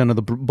 10% of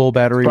the bull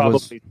battery probably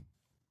was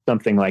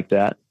something like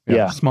that.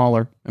 Yeah.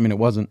 Smaller. I mean, it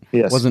wasn't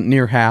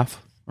near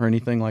half or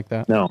anything like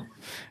that. No.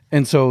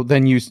 And so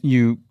then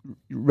you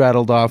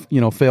rattled off,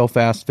 fail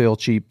fast, fail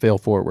cheap, fail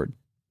forward.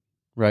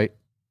 Right.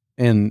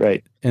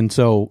 And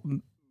so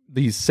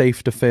these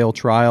safe to fail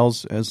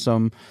trials, as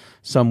some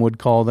would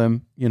call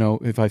them,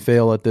 if I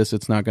fail at this,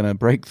 it's not going to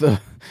break I'm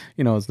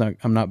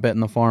not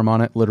betting the farm on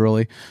it,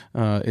 literally.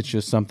 It's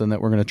just something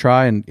that we're going to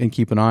try and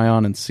keep an eye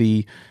on and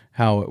see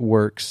how it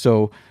works.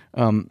 So,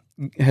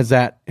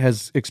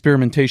 has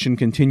experimentation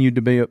continued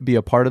to be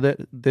a part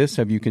of this?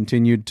 Have you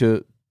continued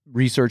to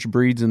research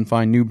breeds and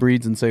find new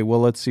breeds and say, well,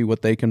 let's see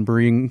what they can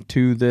bring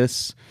to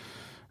this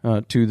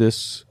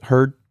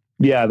herd?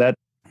 Yeah,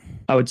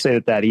 I would say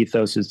that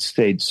ethos has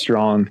stayed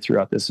strong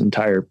throughout this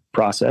entire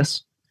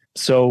process.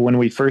 So when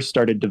we first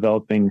started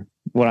developing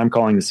what I'm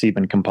calling the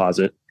Sieben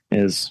composite,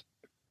 it's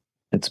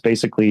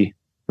basically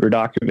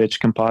Rodakovich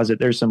composite.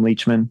 There's some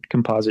Leachman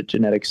composite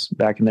genetics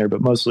back in there,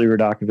 but mostly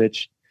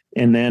Rodakovich.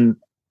 And then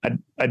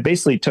I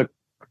basically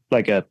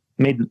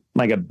made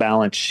a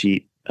balance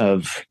sheet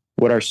of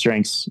what our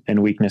strengths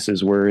and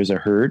weaknesses were as a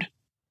herd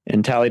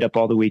and tallied up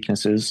all the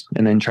weaknesses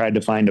and then tried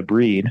to find a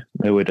breed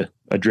that would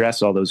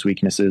address all those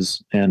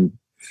weaknesses, and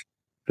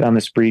found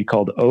this breed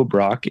called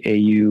Aubrac,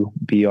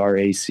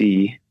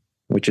 Aubrac,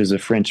 which is a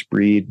French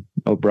breed.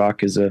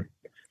 Aubrac is a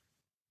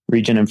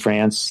region in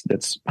France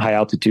that's high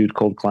altitude,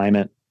 cold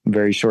climate,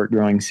 very short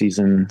growing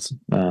seasons,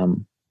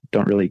 don't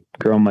really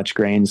grow much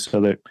grain.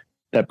 So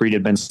that breed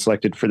had been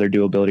selected for their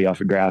durability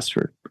off of grass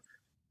for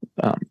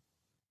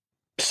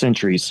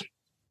centuries.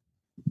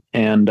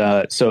 And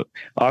so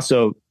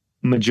also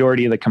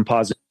majority of the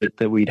composite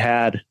that we'd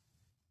had,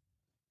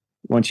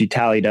 once you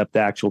tallied up the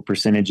actual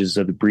percentages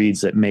of the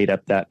breeds that made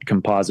up that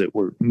composite,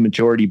 were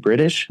majority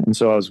British. And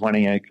so I was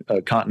wanting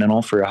a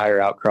continental for a higher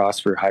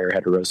outcross, for higher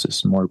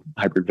heterosis, more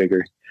hybrid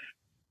vigor,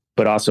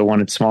 but also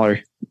wanted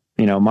smaller,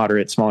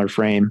 moderate, smaller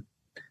frame.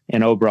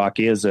 And Obrock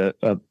is a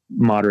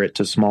moderate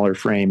to smaller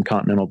frame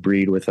continental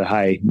breed with a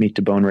high meat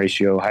to bone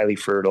ratio, highly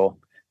fertile,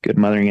 good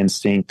mothering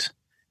instinct,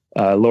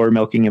 lower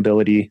milking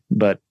ability,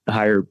 but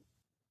higher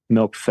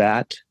milk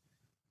fat.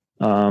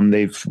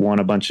 They've won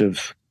a bunch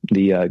of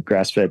the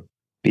grass-fed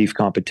beef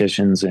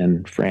competitions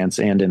in France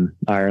and in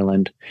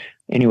Ireland.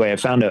 Anyway, I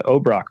found an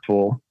Obrock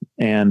bull,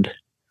 and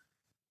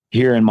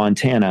here in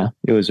Montana,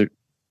 it was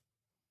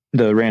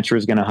the rancher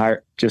was going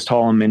to just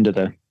haul him into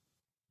the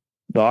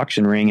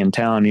auction ring in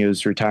town. He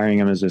was retiring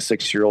him as a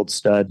 6-year-old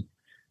stud,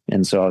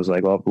 and so I was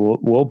like, well,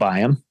 we'll buy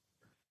him.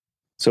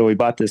 So we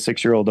bought the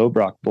 6-year-old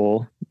Obrock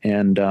bull,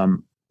 and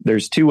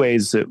there's 2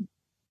 ways that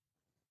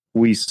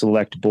we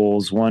select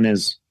bulls. One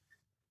is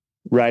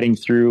riding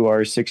through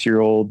our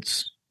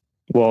 6-year-olds.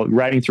 Well,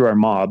 riding through our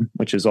mob,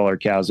 which is all our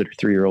cows that are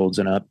 3-year-olds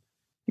and up,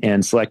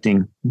 and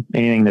selecting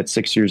anything that's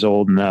 6 years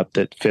old and up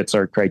that fits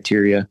our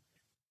criteria.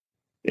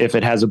 If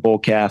it has a bull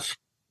calf,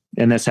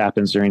 and this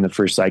happens during the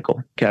first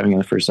cycle, calving in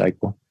the first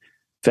cycle.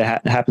 If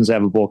it happens to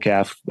have a bull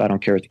calf, I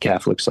don't care what the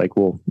calf looks like.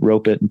 We'll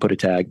rope it and put a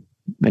tag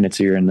in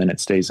its ear, and then it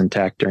stays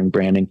intact during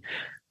branding.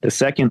 The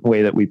second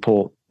way that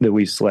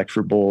we select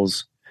for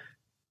bulls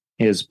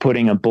is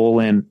putting a bull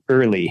in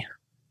early,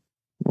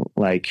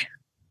 like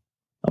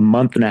a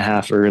month and a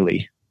half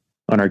early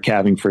on our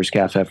calving first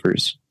calf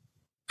heifers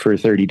for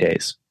 30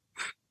 days.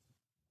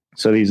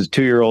 So these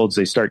 2-year-olds,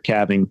 they start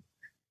calving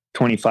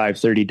 25,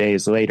 30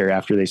 days later.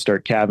 After they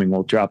start calving,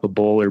 we'll drop a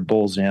bull or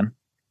bulls in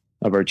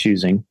of our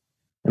choosing,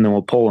 and then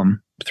we'll pull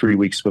them 3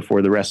 weeks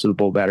before the rest of the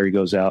bull battery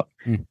goes out.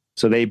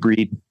 So they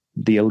breed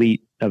the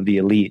elite of the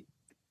elite,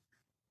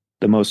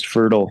 the most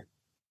fertile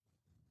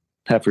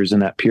heifers in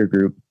that peer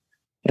group.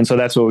 And so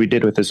that's what we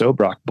did with this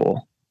Obrock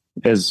bull,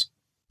 is,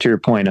 to your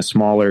point, a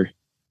smaller,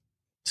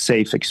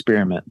 safe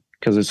experiment,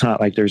 because it's not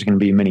like there's going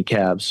to be many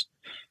calves.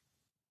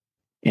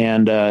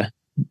 And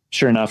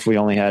sure enough, we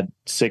only had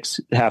 6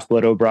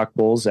 half-blood Obrock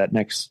bulls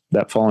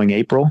that following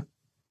April.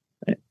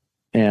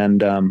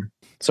 And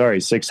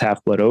 6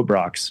 half-blood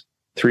Obrocks,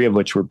 3 of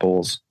which were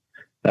bulls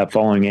that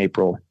following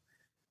April.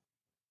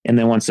 And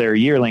then once they were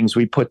yearlings,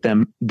 we put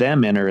them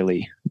in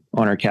early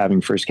on our calving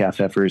first calf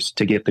heifers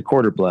to get the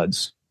quarter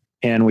bloods.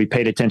 And we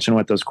paid attention to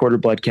what those quarter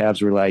blood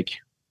calves were like,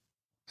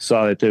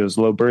 saw that there was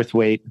low birth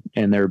weight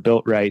and they're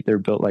built right. They're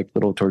built like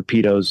little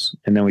torpedoes.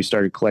 And then we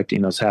started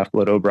collecting those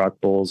half-blood Obrock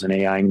bulls and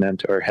AIing them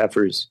to our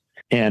heifers.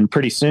 And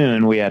pretty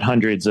soon we had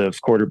hundreds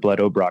of quarter blood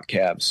Obrock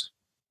calves.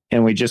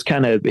 And we just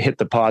kind of hit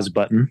the pause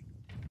button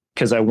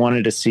because I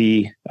wanted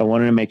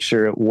to make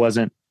sure it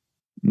wasn't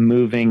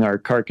moving our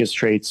carcass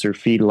traits or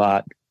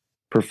feedlot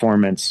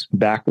performance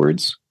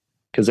backwards,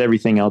 because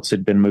everything else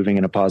had been moving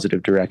in a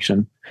positive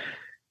direction.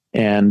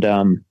 And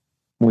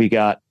we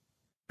got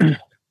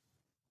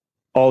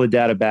all the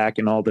data back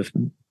and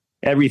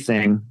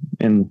everything.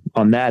 And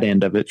on that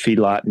end of it,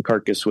 feedlot and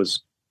carcass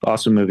was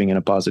also moving in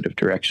a positive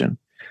direction.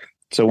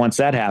 So once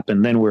that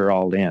happened, then we're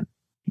all in.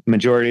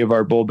 Majority of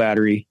our bull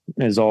battery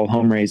is all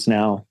home raised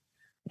now.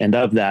 And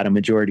of that, a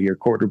majority are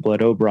quarter blood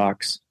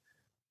Obrocks.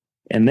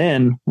 And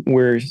then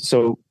we're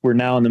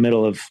now in the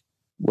middle of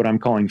what I'm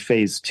calling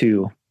phase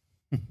 2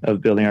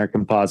 of building our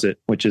composite,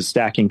 which is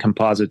stacking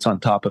composites on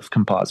top of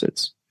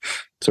composites.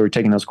 So we're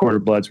taking those quarter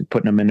bloods, we're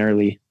putting them in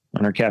early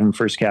on our calving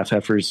first calf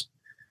heifers,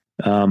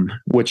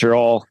 which are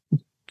all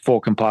full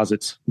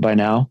composites by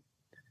now.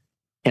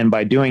 And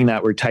by doing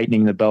that, we're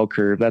tightening the bell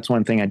curve. That's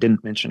one thing I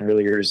didn't mention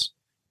earlier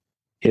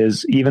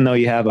is even though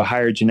you have a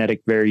higher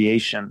genetic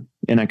variation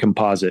in a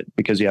composite,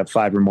 because you have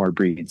 5 or more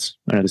breeds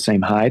under the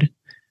same hide,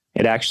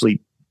 it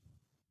actually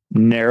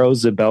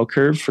narrows the bell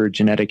curve for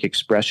genetic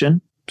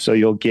expression. So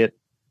you'll get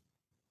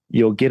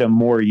a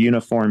more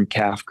uniform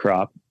calf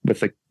crop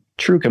with a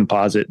true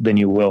composite than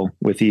you will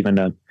with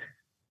even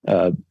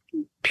a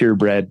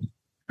purebred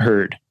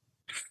herd.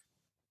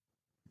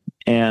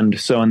 And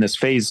so in this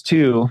phase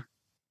 2,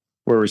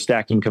 where we're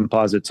stacking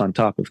composites on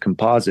top of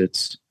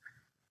composites,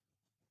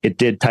 it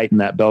did tighten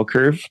that bell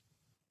curve.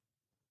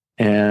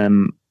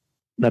 And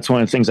that's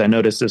one of the things I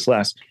noticed this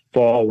last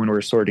fall when we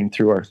were sorting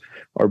through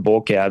our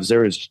bull calves. They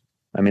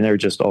were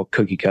just all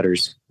cookie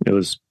cutters. It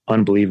was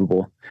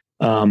unbelievable.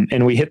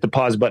 And we hit the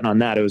pause button on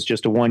that. It was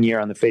just a 1 year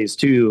on the phase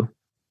 2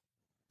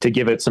 to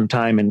give it some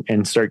time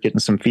and start getting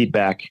some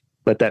feedback,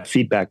 let that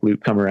feedback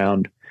loop come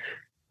around.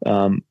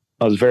 I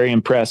was very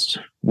impressed.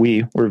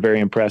 We were very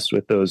impressed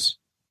with those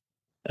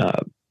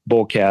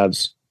bull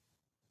calves,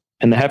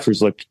 and the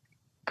heifers looked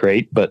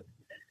great, but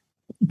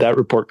that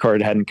report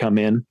card hadn't come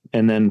in.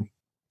 And then,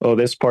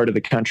 this part of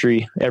the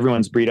country,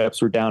 everyone's breed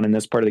ups were down in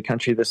this part of the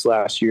country this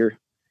last year.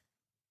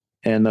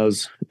 And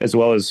those, as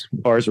well as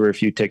ours, were a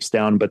few ticks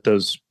down, but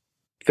those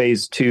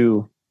phase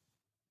 2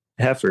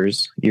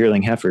 heifers,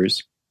 yearling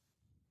heifers,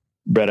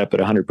 bred up at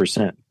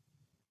 100%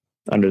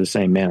 under the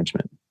same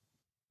management.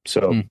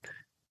 So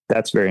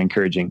that's very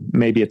encouraging.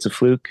 Maybe it's a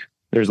fluke.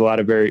 There's a lot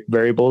of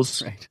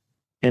variables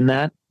in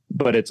that,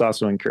 but it's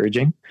also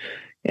encouraging.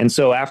 And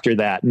so after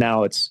that,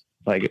 now it's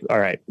like, all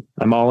right,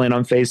 I'm all in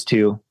on phase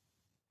 2.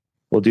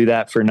 We'll do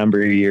that for a number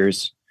of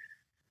years.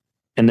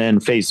 And then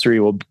phase 3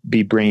 will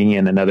be bringing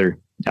in another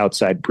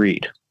outside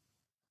breed,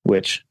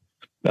 which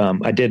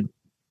I did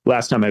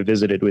last time I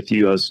visited with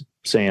you. I was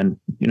saying,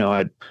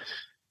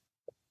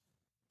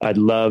 I'd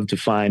love to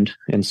find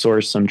and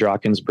source some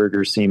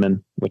Drakensberger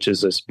Sieben, which is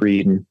this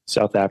breed in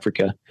South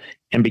Africa.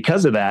 And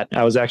because of that,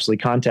 I was actually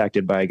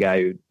contacted by a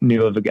guy who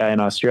knew of a guy in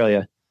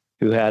Australia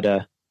who had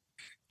a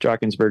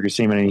Drakensberger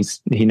Sieben, and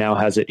he now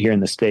has it here in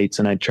the States.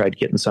 And I tried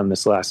getting some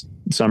this last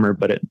summer,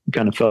 but it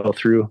kind of fell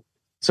through.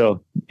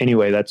 So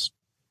anyway, that's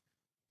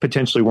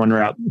potentially one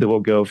route that we'll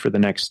go for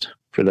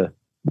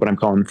what I'm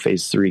calling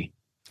phase 3.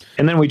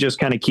 And then we just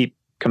kind of keep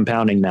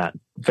compounding that.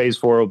 Phase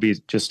 4 will be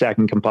just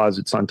stacking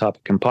composites on top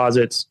of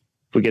composites.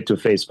 If we get to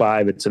phase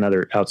 5, it's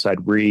another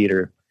outside breed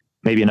or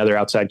maybe another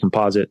outside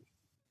composite.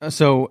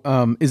 So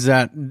is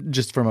that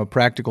just from a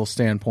practical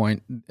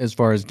standpoint, as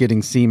far as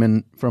getting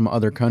semen from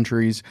other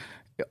countries,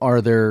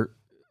 are there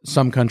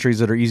some countries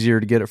that are easier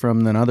to get it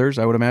from than others,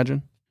 I would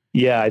imagine?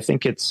 Yeah, I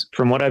think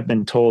from what I've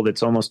been told,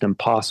 it's almost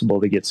impossible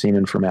to get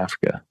semen from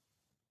Africa.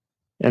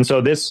 And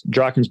so this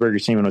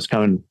Drakensberger Sieben was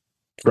coming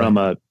from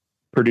a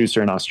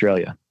producer in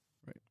Australia.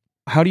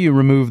 How do you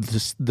remove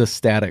the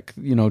static,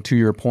 to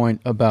your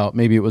point about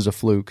maybe it was a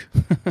fluke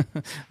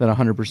that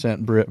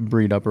 100%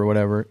 breed up or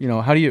whatever,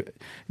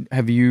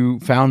 have you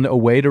found a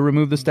way to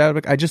remove the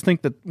static? I just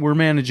think that we're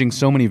managing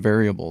so many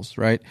variables,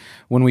 right?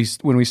 When we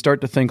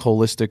start to think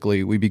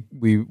holistically,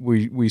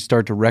 we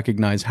start to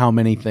recognize how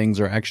many things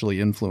are actually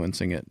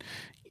influencing it.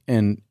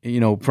 And,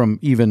 from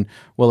even,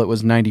 it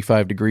was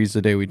 95 degrees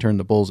the day we turned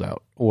the bulls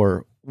out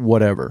or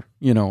whatever,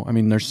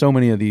 there's so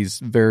many of these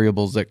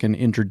variables that can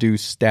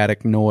introduce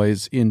static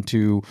noise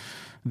into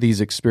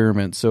these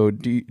experiments. So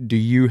do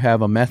you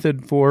have a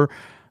method for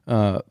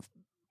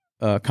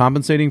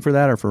compensating for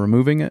that or for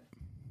removing it?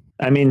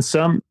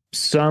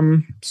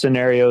 Some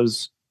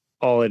scenarios,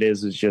 all it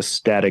is just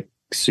static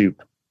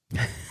soup.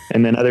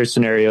 And then other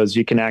scenarios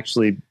you can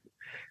actually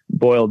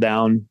boil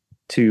down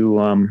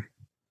to,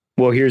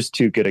 here's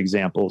 2 good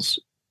examples.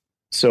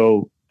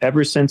 So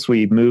ever since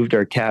we moved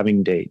our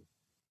calving date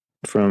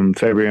from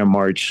February and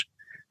March,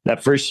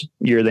 that first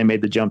year they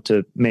made the jump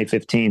to May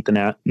 15th.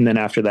 And then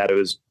after that, it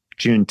was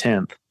June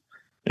 10th.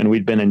 And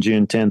we'd been in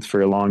June 10th for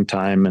a long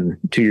time. And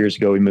 2 years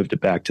ago, we moved it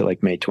back to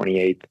like May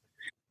 28th.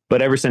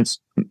 But ever since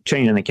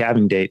changing the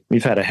calving date,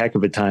 we've had a heck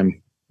of a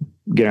time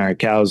getting our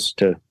cows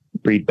to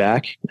breed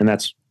back. And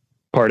that's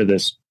part of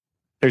this.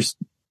 There's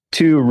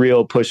 2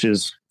 real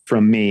pushes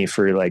from me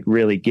for like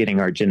really getting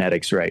our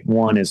genetics right.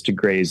 One is to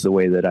graze the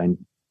way that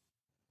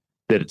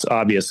it's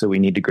obvious that we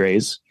need to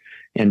graze.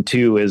 And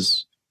 2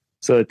 is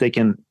so that they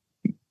can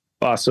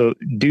also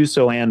do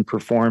so and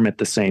perform at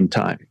the same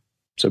time.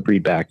 So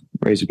breed back,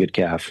 raise a good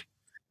calf.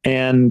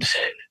 And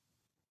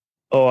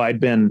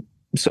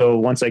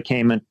once I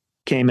came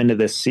into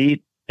this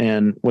seat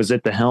and was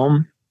at the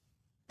helm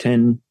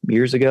 10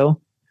 years ago,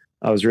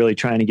 I was really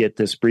trying to get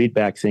this breed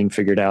back thing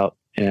figured out.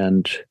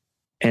 And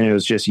it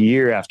was just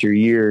year after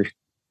year,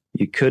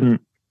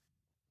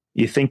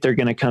 you think they're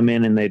going to come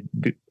in and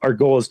our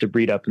goal is to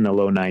breed up in the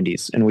low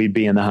 90s and we'd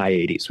be in the high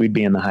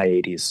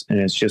 80s. And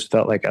it's just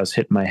felt like I was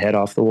hitting my head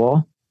off the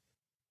wall.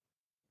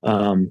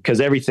 Cause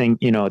everything,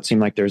 it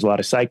seemed like there's a lot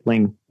of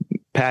cycling,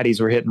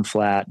 patties were hitting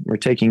flat. We're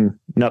taking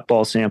nut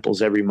ball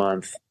samples every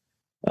month.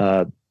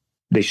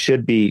 They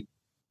should be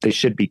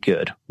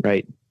good.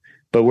 Right.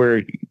 But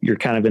you're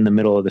kind of in the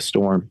middle of the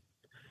storm.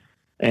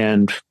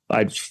 And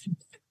I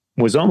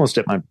was almost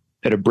at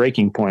a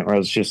breaking point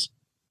where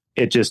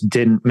it just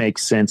didn't make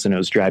sense and it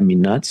was driving me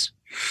nuts.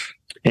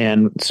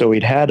 And so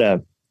we'd had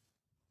a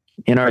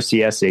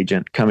NRCS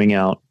agent coming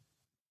out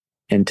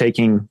and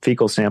taking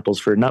fecal samples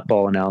for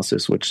nutball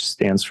analysis, which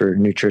stands for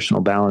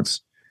nutritional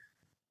balance,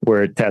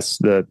 where it tests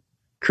the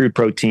crude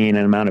protein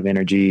and amount of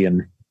energy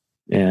and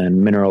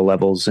mineral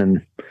levels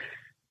and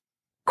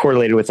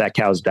correlated with that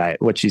cow's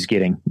diet, what she's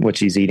getting, what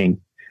she's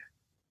eating.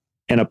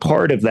 And a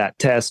part of that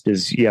test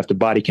is you have to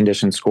body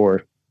condition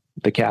score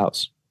the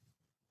cows,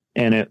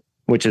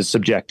 which is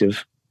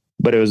subjective,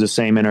 but it was the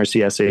same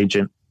NRCS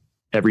agent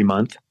every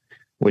month,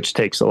 which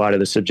takes a lot of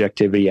the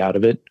subjectivity out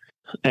of it.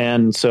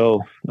 And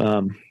so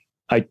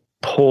I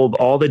pulled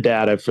all the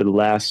data for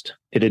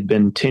it had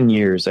been 10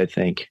 years, I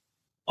think,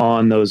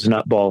 on those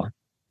nutball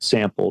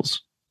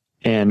samples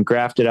and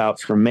graphed it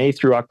out from May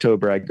through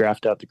October. I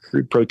graphed out the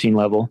crude protein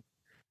level,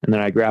 and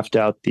then I graphed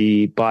out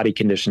the body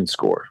condition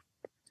score,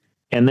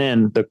 and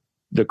then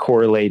the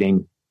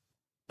correlating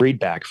breed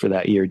back for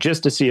that year,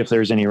 just to see if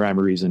there's any rhyme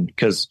or reason,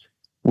 because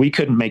we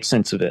couldn't make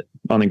sense of it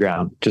on the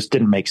ground. Just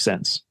didn't make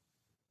sense.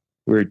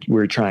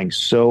 We're trying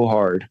so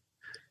hard.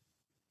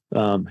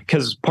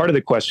 Because part of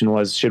the question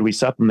was, should we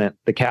supplement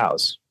the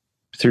cows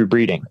through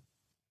breeding?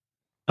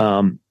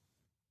 And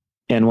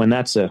when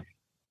that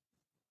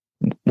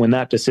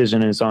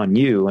decision is on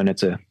you, and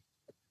it's a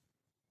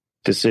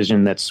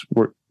decision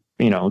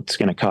it's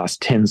going to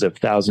cost tens of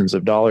thousands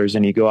of dollars.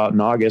 And you go out in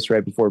August,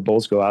 right before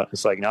bulls go out,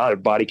 it's like, no, they're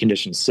body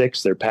condition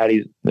 6. Their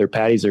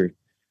patties are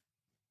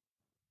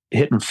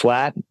hitting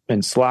flat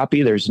and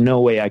sloppy. There's no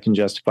way I can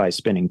justify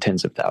spending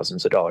tens of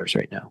thousands of dollars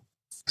right now.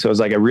 So it was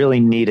like, I really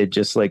needed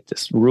just like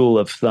this rule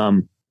of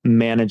thumb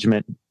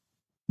management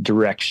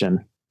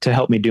direction to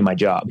help me do my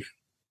job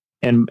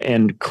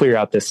and clear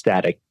out this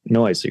static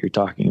noise that you're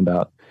talking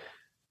about.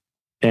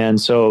 And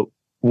so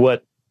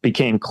what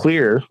became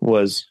clear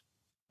was,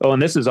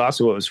 and this is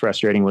also what was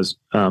frustrating was,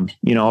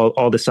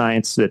 all the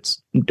science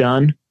that's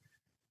done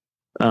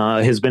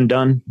has been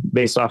done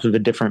based off of a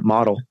different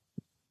model.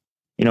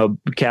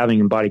 Calving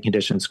and body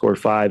condition score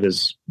 5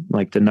 is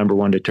like the number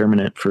one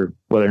determinant for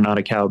whether or not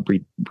a cow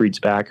breeds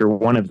back, or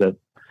one of the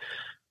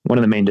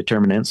main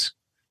determinants.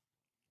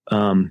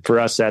 For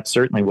us, that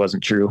certainly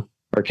wasn't true.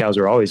 Our cows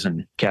are always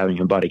in calving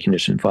and body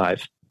condition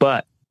 5.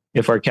 But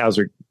if our cows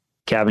are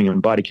calving in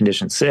body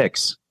condition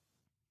 6,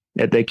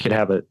 they could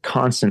have a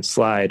constant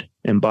slide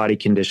in body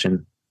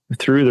condition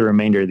through the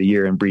remainder of the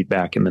year and breed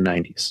back in the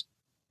 90s.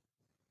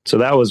 So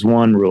that was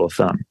one rule of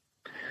thumb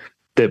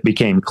that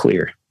became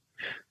clear.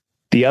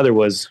 The other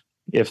was,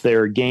 if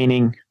they're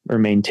gaining or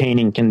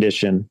maintaining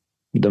condition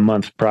the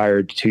month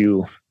prior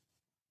to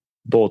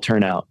bull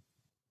turnout,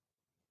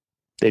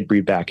 they'd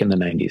breed back in the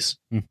 90s.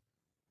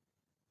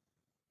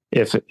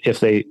 If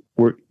they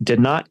did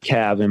not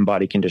calve in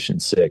body condition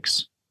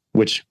 6,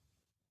 which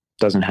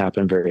doesn't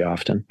happen very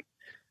often,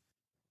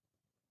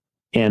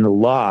 and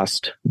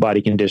lost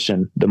body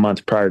condition the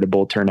month prior to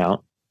bull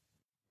turnout,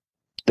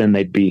 then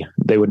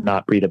they would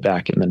not breed it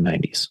back in the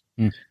 90s.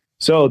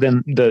 So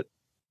then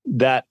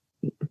that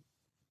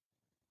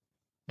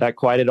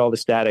quieted all the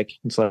static.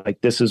 It's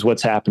like, this is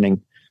what's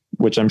happening,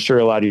 which I'm sure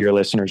a lot of your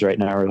listeners right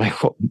now are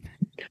like, well,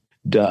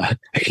 duh,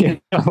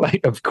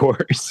 like, of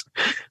course.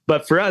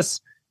 But for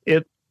us,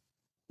 it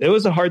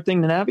was a hard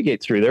thing to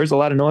navigate through. There's a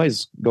lot of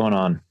noise going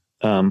on,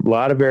 a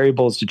lot of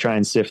variables to try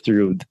and sift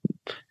through: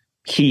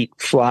 heat,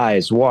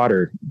 flies,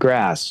 water,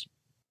 grass,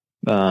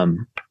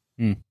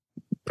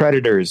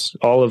 predators,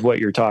 all of what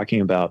you're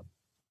talking about.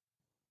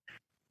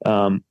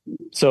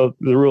 So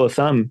the rule of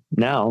thumb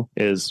now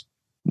is,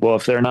 well,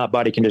 if they're not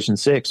body condition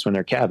 6 when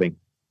they're calving,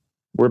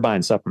 we're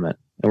buying supplement,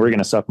 and we're going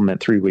to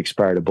supplement 3 weeks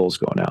prior to bulls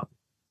going out.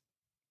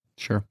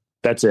 Sure.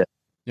 That's it.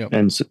 Yep.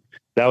 And so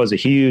that was a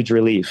huge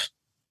relief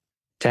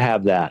to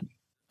have that.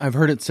 I've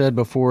heard it said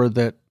before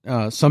that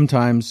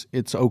sometimes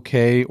it's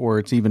okay, or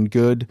it's even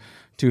good,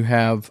 to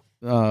have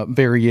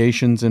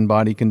variations in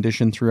body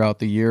condition throughout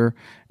the year.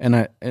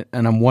 And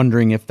I'm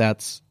wondering if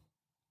that's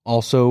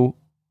also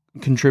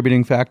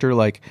contributing factor.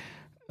 Like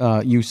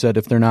you said,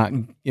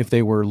 if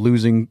they were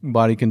losing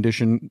body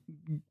condition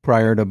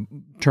prior to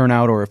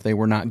turnout, or if they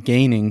were not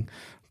gaining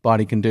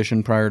body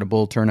condition prior to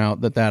bull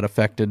turnout, that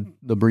affected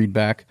the breed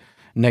back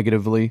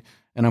negatively.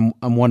 And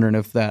I'm wondering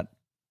if that,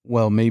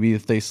 maybe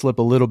if they slip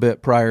a little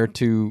bit prior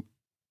to,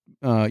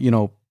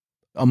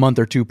 a month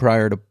or two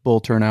prior to bull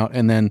turnout,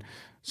 and then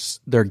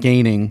they're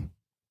gaining,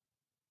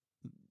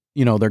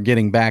 they're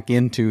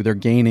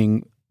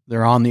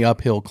on the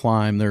uphill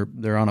climb.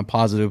 They're on a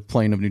positive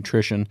plane of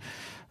nutrition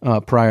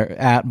prior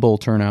at bull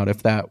turnout.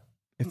 If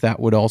that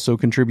would also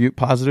contribute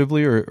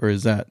positively, or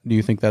is that? Do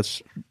you think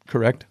that's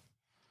correct?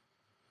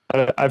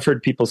 I've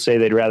heard people say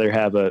they'd rather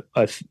have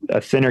a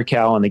thinner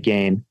cow on the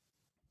gain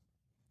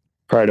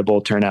prior to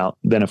bull turnout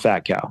than a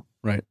fat cow,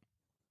 right?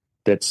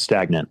 That's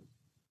stagnant.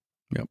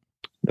 Yep.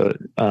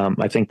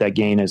 I think that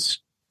gain is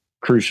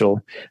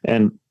crucial.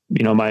 And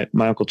my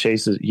Uncle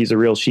Chase he's a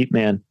real sheep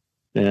man,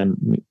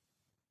 and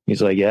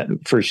he's like, yeah,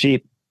 for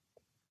sheep,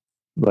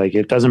 like,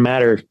 it doesn't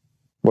matter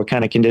what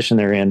kind of condition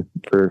they're in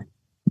for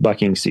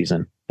bucking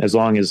season, as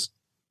long as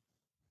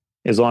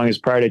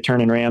prior to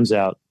turning rams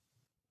out,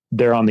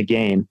 they're on the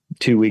gain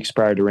 2 weeks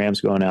prior to rams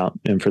going out,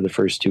 and for the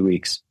first 2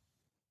 weeks.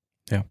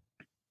 Yeah.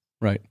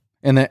 Right.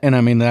 And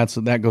I mean,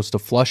 that goes to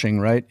flushing,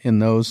 right? In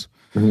those,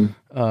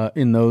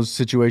 in those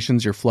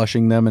situations, you're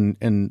flushing them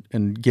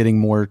and getting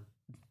more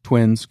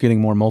twins, getting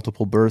more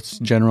multiple births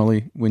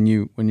generally when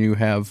you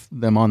have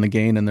them on the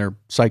gain and they're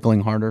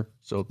cycling harder.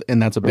 So,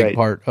 and that's a big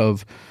part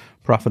of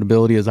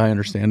profitability, as I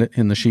understand it,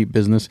 in the sheep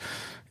business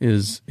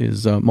is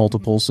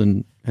multiples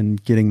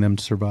and getting them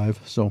to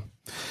survive. So,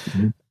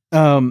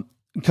 a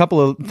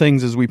couple of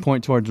things as we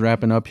point towards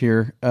wrapping up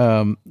here.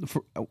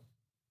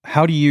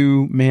 How do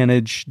you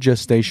manage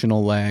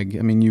gestational lag?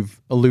 I mean,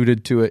 you've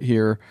alluded to it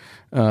here,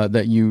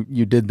 that you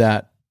did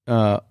that,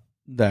 the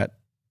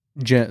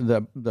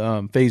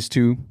phase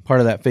 2, part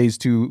of that phase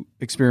 2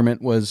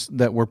 experiment was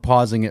that we're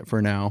pausing it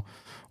for now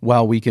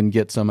while we can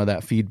get some of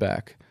that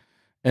feedback.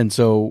 And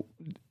so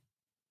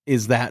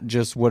is that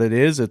just what it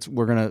is?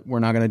 We're not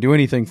going to do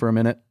anything for a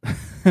minute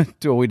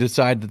till we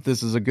decide that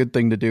this is a good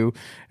thing to do.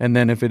 And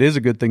then if it is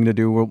a good thing to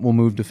do, we'll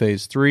move to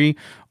phase 3,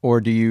 or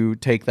do you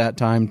take that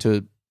time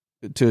to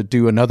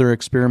do another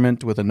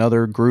experiment with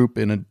another group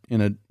in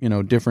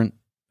a different,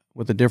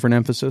 with a different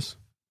emphasis?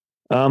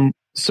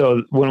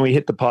 So when we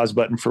hit the pause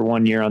button for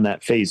 1 year on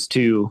that phase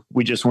 2,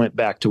 we just went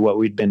back to what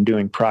we'd been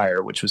doing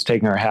prior, which was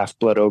taking our half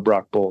blood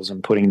Obrock bulls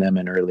and putting them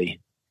in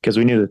early because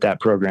we knew that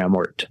program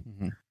worked.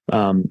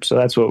 So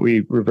that's what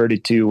we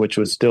reverted to, which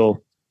was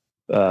still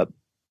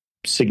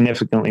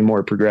significantly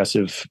more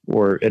progressive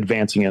or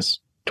advancing us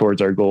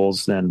towards our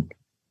goals than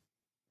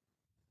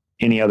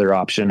any other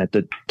option at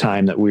the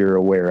time that we were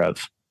aware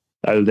of,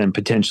 other than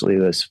potentially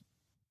this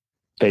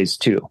phase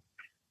 2.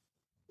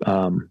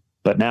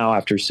 But now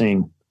after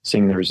seeing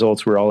the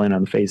results, we're all in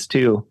on phase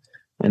 2,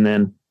 and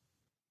then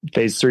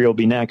phase 3 will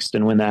be next.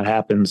 And when that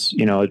happens,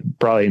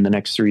 probably in the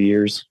next 3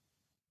 years,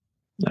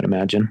 I'd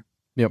imagine.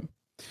 Yep.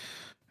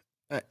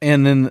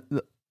 And then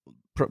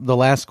the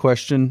last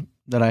question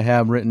that I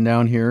have written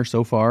down here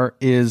so far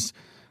is,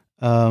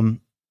 what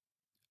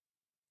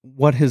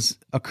has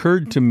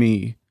occurred to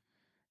me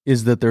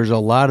is that there's a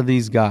lot of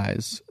these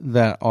guys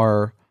that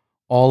are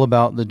all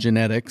about the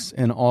genetics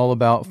and all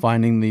about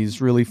finding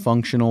these really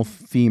functional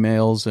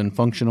females and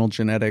functional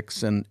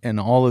genetics and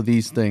all of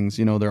these things.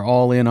 They're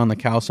all in on the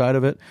cow side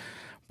of it.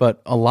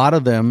 But a lot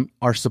of them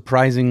are,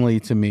 surprisingly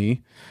to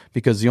me,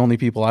 because the only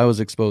people I was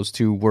exposed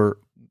to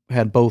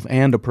had both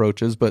and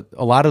approaches, but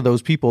a lot of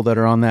those people that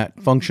are on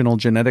that functional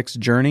genetics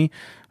journey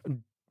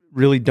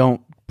really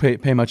don't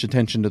pay much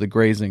attention to the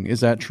grazing. Is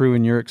that true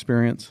in your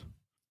experience?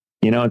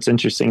 It's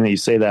interesting that you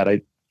say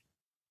that.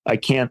 I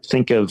can't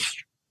think of,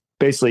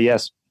 basically,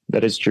 yes,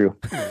 that is true.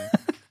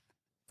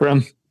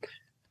 And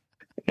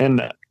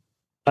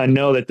I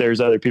know that there's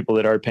other people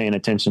that are paying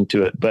attention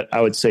to it, but I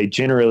would say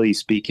generally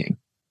speaking,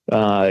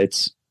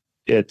 it's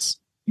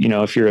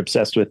if you're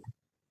obsessed with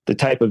the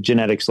type of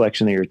genetic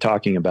selection that you're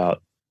talking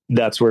about,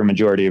 that's where a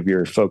majority of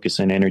your focus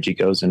and energy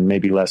goes, and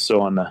maybe less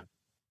so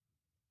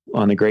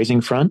on the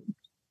grazing front.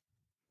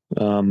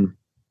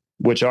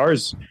 Which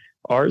ours,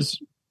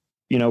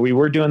 we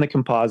were doing the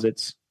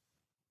composites.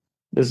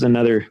 This is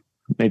another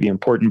maybe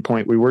important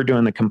point. We were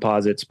doing the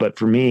composites, but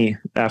for me,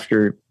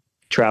 after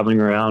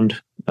traveling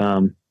around,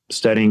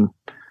 studying,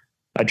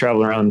 I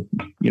traveled around,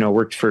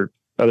 worked for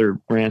other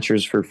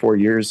ranchers for 4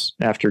 years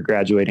after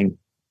graduating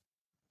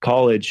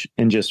college,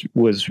 and just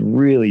was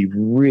really,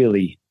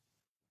 really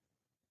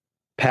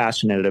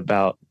passionate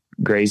about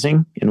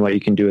grazing and what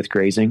you can do with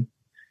grazing.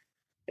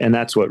 And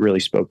that's what really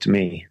spoke to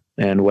me,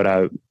 and what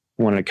I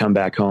want to come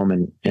back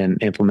home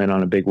and implement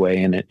on a big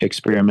way and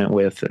experiment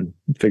with and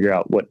figure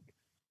out what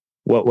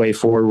way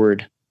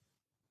forward.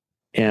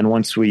 And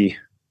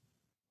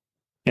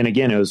and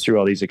again, it was through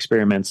all these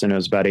experiments, and it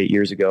was about 8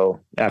 years ago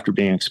after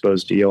being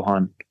exposed to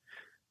Johan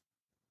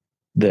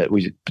that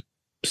we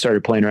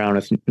started playing around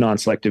with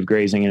non-selective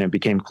grazing, and it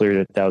became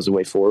clear that was the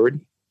way forward.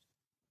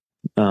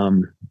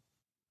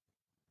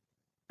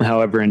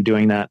 However, in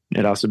doing that,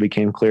 it also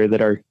became clear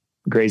that our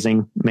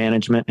grazing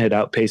management had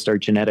outpaced our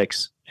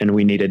genetics, and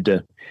we needed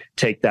to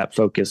take that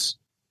focus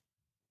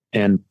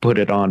and put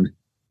it on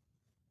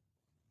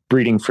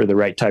breeding for the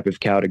right type of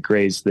cow to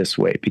graze this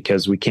way,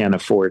 because we can't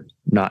afford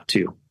not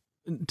to.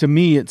 To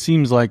me, it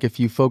seems like if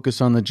you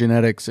focus on the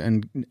genetics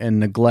and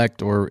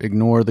neglect or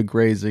ignore the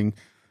grazing,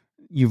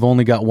 you've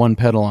only got one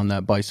pedal on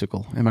that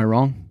bicycle. Am I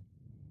wrong?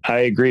 I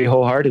agree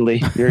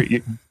wholeheartedly. You're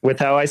with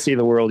how I see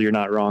the world, you're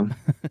not wrong.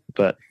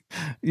 But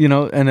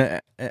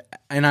and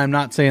I'm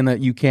not saying that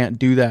you can't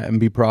do that and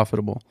be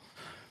profitable,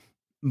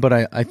 but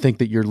I think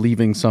that you're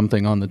leaving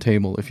something on the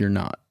table if you're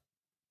not.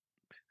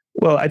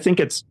 Well, I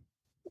think it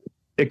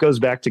goes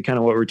back to kind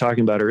of what we were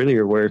talking about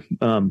earlier, where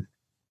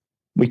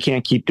we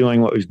can't keep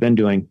doing what we've been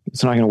doing.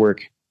 It's not going to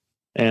work.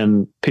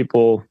 And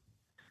people,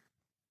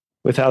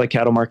 with how the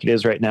cattle market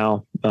is right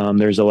now,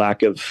 there's a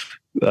lack of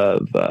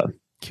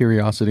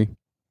curiosity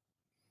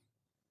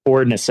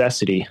or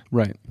necessity.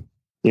 Right.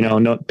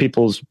 No,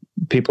 people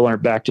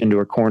aren't backed into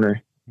a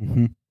corner.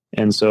 Mm-hmm.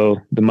 And so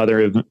the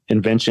mother of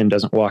invention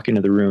doesn't walk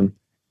into the room,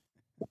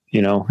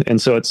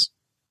 and so it's,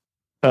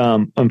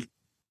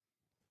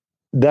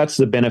 that's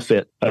the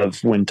benefit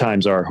of when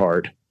times are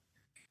hard,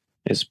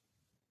 is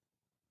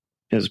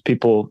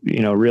people,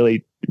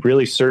 really,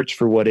 really search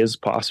for what is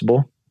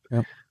possible.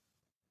 Yep.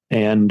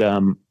 And,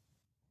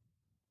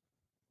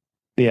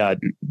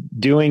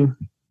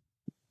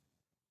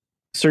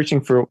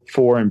 searching for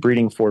and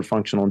breeding for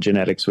functional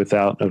genetics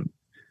without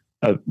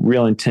a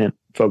real intent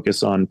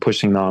focus on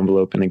pushing the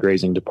envelope in the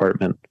grazing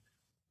department,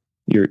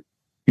 you're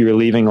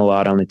leaving a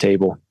lot on the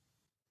table.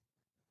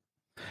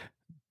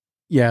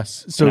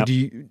 Yes. So do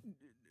you,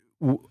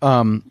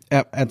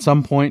 at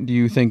some point, do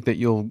you think that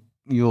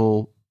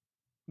you'll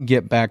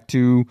get back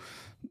to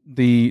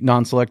the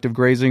non-selective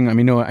grazing? I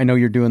mean, I know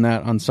you're doing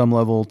that on some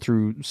level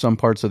through some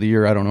parts of the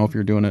year. I don't know if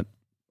you're doing it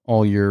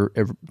all year,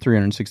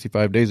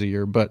 365 days a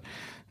year, but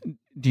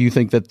do you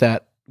think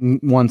that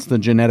once the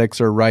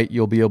genetics are right,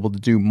 you'll be able to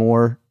do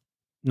more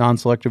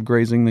non-selective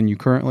grazing than you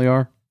currently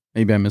are?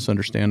 Maybe I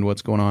misunderstand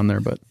what's going on there,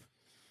 but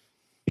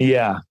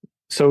yeah.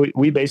 So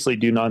we basically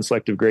do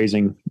non-selective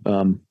grazing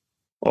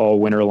all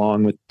winter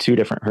long with 2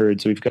 different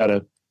herds. We've got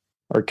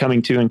our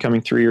coming 2 and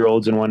coming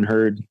 3-year-olds in one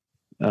herd,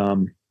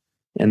 and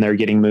they're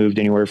getting moved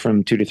anywhere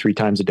from 2 to 3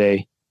 times a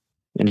day,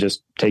 and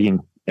just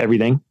taking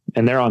everything,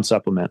 and they're on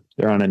supplement.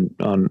 They're on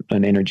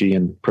an energy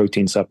and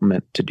protein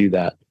supplement to do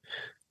that.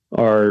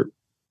 Our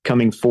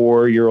coming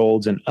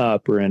 4-year-olds and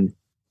up are in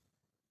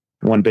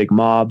one big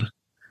mob,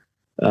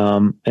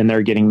 and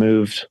they're getting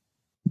moved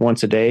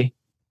once a day,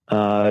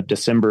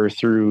 December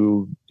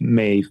through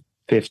May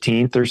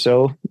 15th or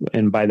so.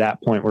 And by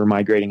that point, we're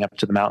migrating up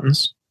to the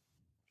mountains.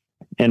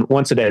 And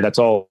once a day, that's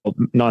all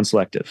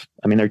non-selective.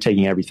 I mean, they're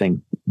taking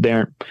everything.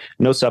 They're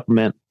no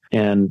supplement.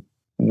 And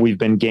we've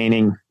been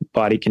gaining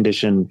body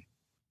condition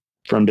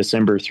from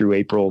December through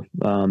April,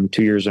 2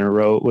 years in a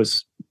row. It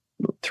was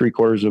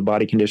 3/4 of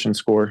body condition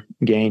score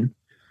gain,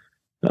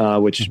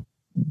 which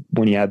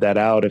when you add that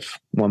out, if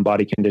one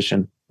body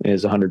condition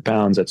is 100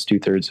 pounds, that's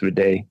 2/3 of a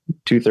day,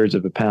 2/3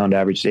 of a pound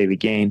average daily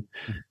gain.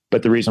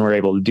 But the reason we're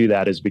able to do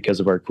that is because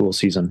of our cool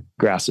season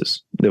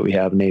grasses that we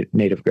have,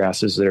 native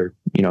grasses that are,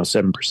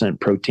 7%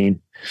 protein.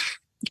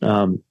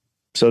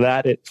 So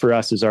that for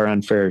us is our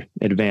unfair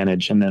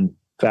advantage. And then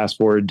fast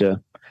forward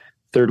to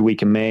third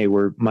week in May,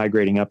 we're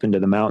migrating up into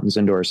the mountains,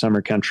 into our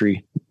summer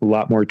country, a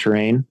lot more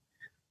terrain.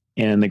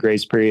 And the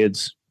graze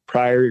periods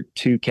prior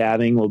to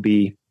calving will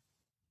be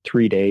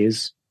 3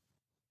 days.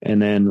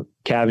 And then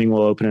calving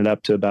will open it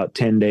up to about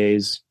 10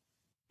 days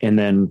and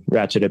then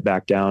ratchet it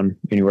back down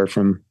anywhere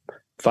from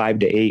 5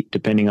 to 8,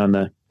 depending on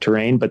the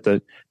terrain. But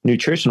the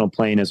nutritional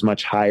plane is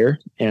much higher.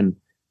 And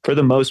for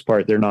the most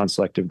part, they're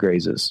non-selective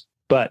grazes.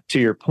 But to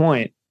your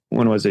point,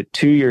 when was it?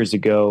 2 years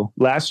ago,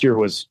 last year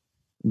was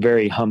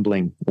very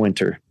humbling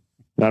winter.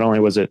 Not only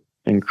was it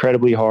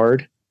incredibly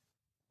hard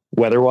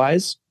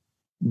weather-wise,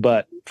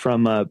 but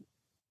from a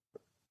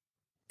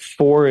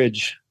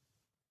forage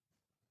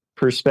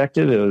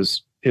perspective,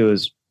 it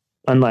was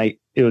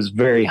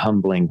very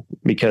humbling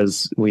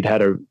because we'd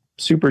had a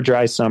super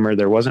dry summer.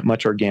 There wasn't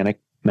much organic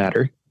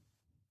matter,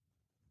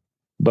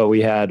 but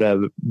we had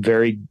a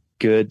very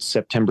good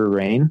September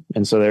rain.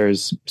 And so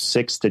there's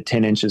 6 to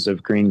 10 inches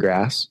of green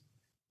grass.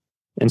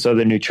 And so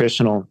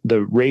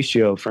the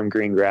ratio from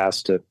green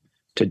grass to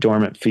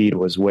dormant feed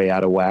was way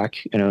out of whack.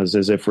 And it was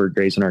as if we're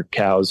grazing our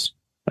cows.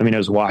 I mean, it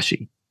was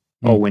washy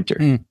all winter.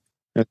 It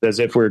was as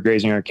if we were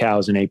grazing our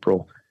cows in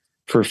April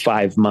for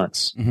 5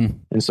 months.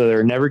 And so they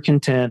were never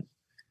content.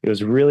 It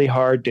was really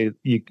hard they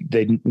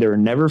were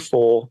never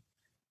full.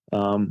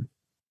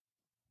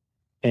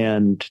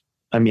 And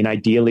I mean,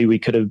 ideally we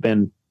could have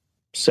been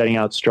setting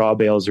out straw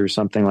bales or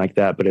something like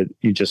that, but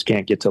you just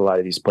can't get to a lot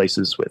of these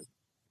places with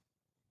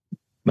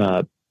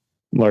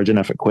large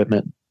enough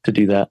equipment to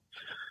do that.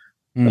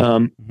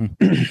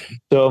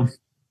 So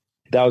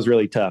that was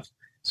really tough.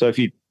 So if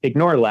you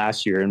ignore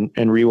last year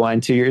and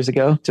rewind 2 years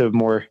ago to a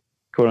more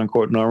quote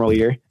unquote normal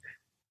year,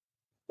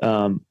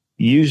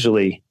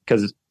 usually,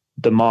 because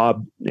the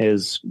mob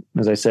is,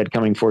 as I said,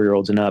 coming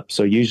 4-year-olds and up.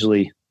 So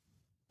usually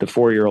the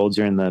 4-year-olds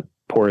are in the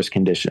poorest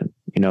condition.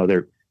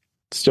 They're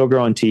still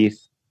growing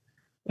teeth.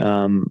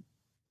 They're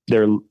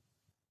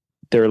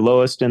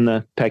lowest in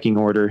the pecking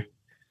order.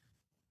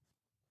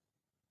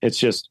 It's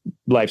just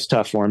life's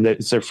tough for them.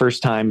 It's their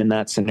first time in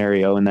that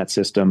scenario, in that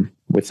system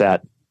with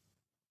that,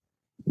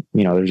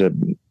 there's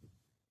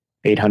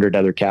 800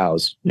 other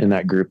cows in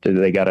that group that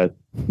they got to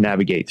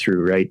navigate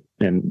through. Right.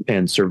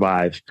 And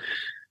survive.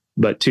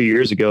 But 2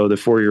 years ago, the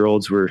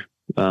 4-year-olds were,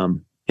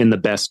 in the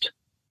best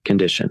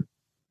condition,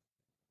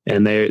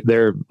 and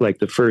they're like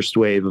the first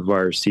wave of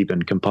our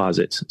Sieben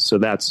composites. So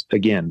that's,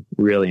 again,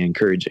 really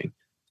encouraging.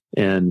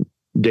 And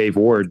Dave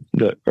Ward,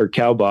 our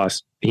cow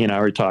boss, he and I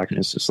were talking.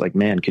 It's just like,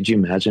 man, could you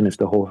imagine if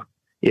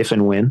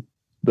and when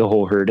the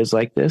whole herd is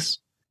like this?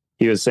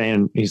 He was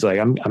saying, he's like,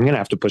 I'm going to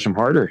have to push them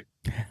harder.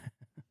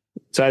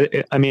 So,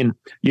 I mean,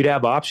 you'd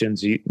have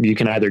options. You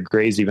can either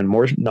graze even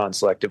more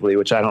non-selectively,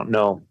 which I don't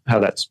know how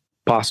that's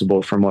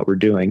possible from what we're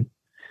doing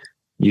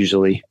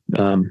usually.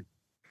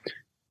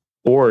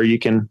 Or you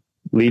can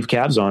leave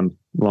calves on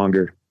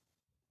longer.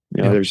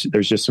 There's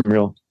just some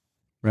real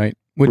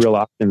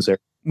options there.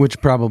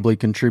 Which probably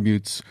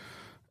contributes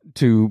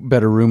to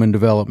better rumen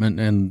development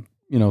and,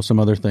 some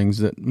other things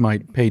that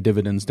might pay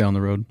dividends down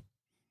the road.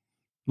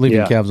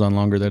 Leaving calves on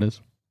longer, that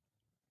is.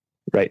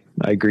 Right.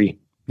 I agree.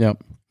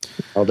 Yep.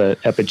 All the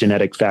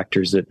epigenetic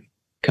factors that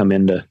come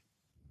into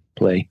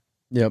play.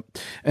 Yep.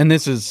 And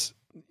this is,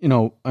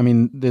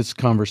 this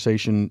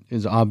conversation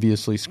is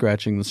obviously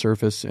scratching the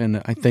surface.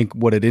 And I think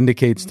what it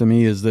indicates to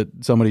me is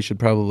that somebody should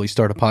probably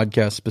start a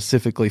podcast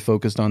specifically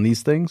focused on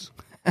these things.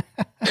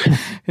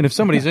 And if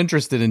somebody's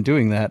interested in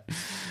doing that,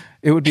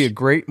 it would be a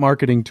great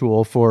marketing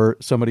tool for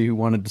somebody who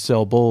wanted to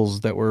sell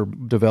bulls that were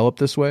developed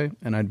this way.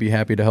 And I'd be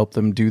happy to help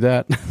them do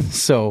that.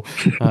 So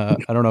I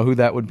don't know who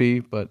that would be,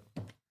 but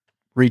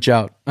reach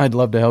out. I'd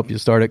love to help you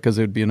start it because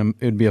it'd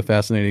be a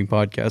fascinating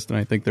podcast. And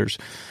I think there's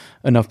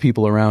enough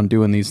people around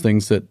doing these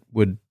things that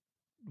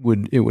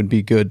it would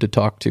be good to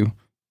talk to.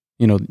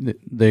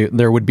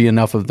 There would be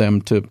enough of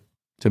them to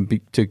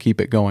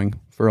keep it going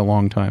for a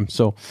long time.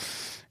 So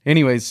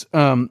anyways,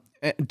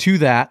 to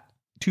that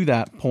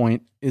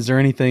point, is there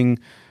anything,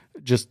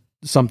 just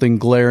something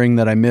glaring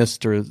that I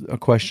missed or a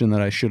question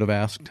that I should have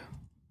asked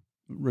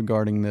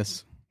regarding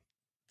this?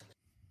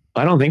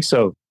 I don't think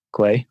so,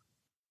 Clay.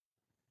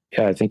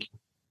 yeah, I think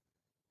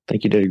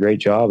you did a great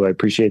job. I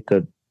appreciate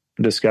the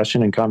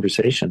discussion and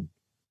conversation.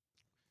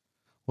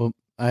 Well,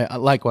 I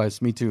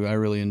likewise, me too. I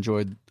really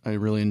enjoyed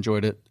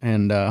it,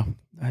 and I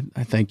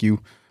thank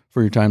you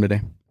for your time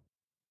today.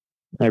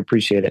 I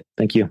appreciate it.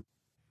 Thank you.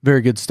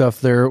 Very good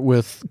stuff there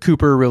with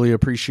Cooper. Really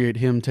appreciate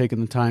him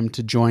taking the time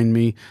to join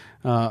me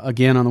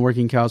again on the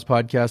Working Cows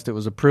podcast. It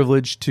was a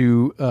privilege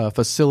to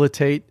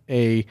facilitate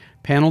a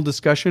panel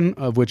discussion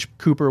of which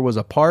Cooper was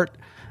a part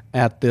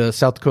at the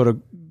South Dakota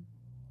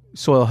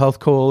Soil Health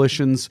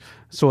Coalition's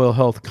Soil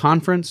Health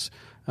Conference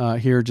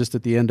here just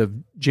at the end of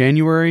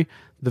January.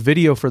 The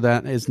video for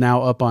that is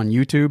now up on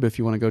YouTube. If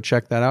you want to go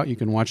check that out, you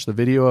can watch the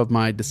video of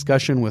my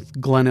discussion with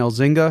Glenn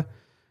Elzinga,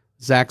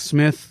 Zach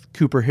Smith,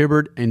 Cooper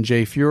Hibbard, and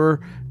Jay Fuhrer,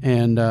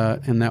 and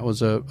that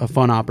was a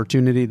fun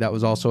opportunity. That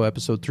was also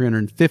episode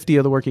 350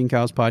 of the Working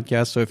Cows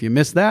podcast. So if you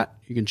missed that,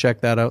 you can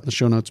check that out in the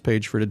show notes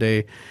page for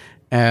today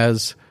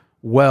as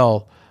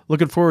well.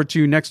 Looking forward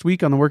to next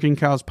week on the Working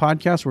Cows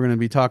podcast. We're going to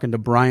be talking to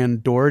Brian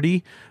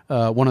Doherty,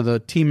 one of the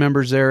team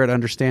members there at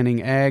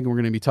Understanding Ag. We're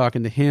going to be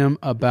talking to him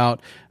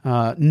about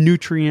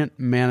nutrient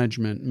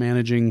management,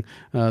 managing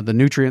the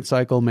nutrient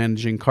cycle,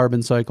 managing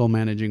carbon cycle,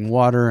 managing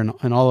water,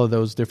 and all of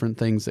those different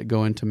things that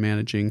go into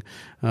managing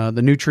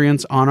the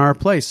nutrients on our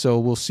place. So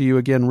we'll see you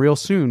again real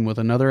soon with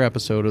another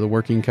episode of the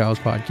Working Cows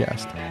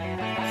podcast.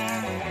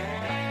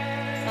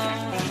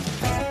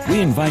 We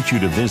invite you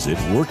to visit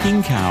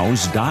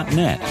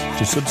workingcows.net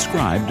to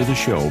subscribe to the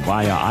show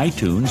via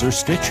iTunes or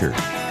Stitcher.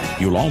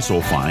 You'll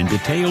also find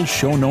detailed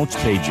show notes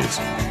pages,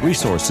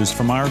 resources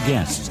from our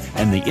guests,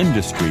 and the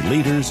industry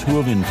leaders who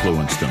have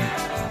influenced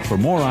them. For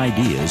more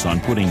ideas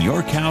on putting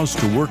your cows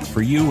to work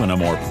for you in a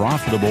more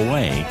profitable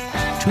way,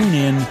 tune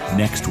in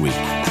next week.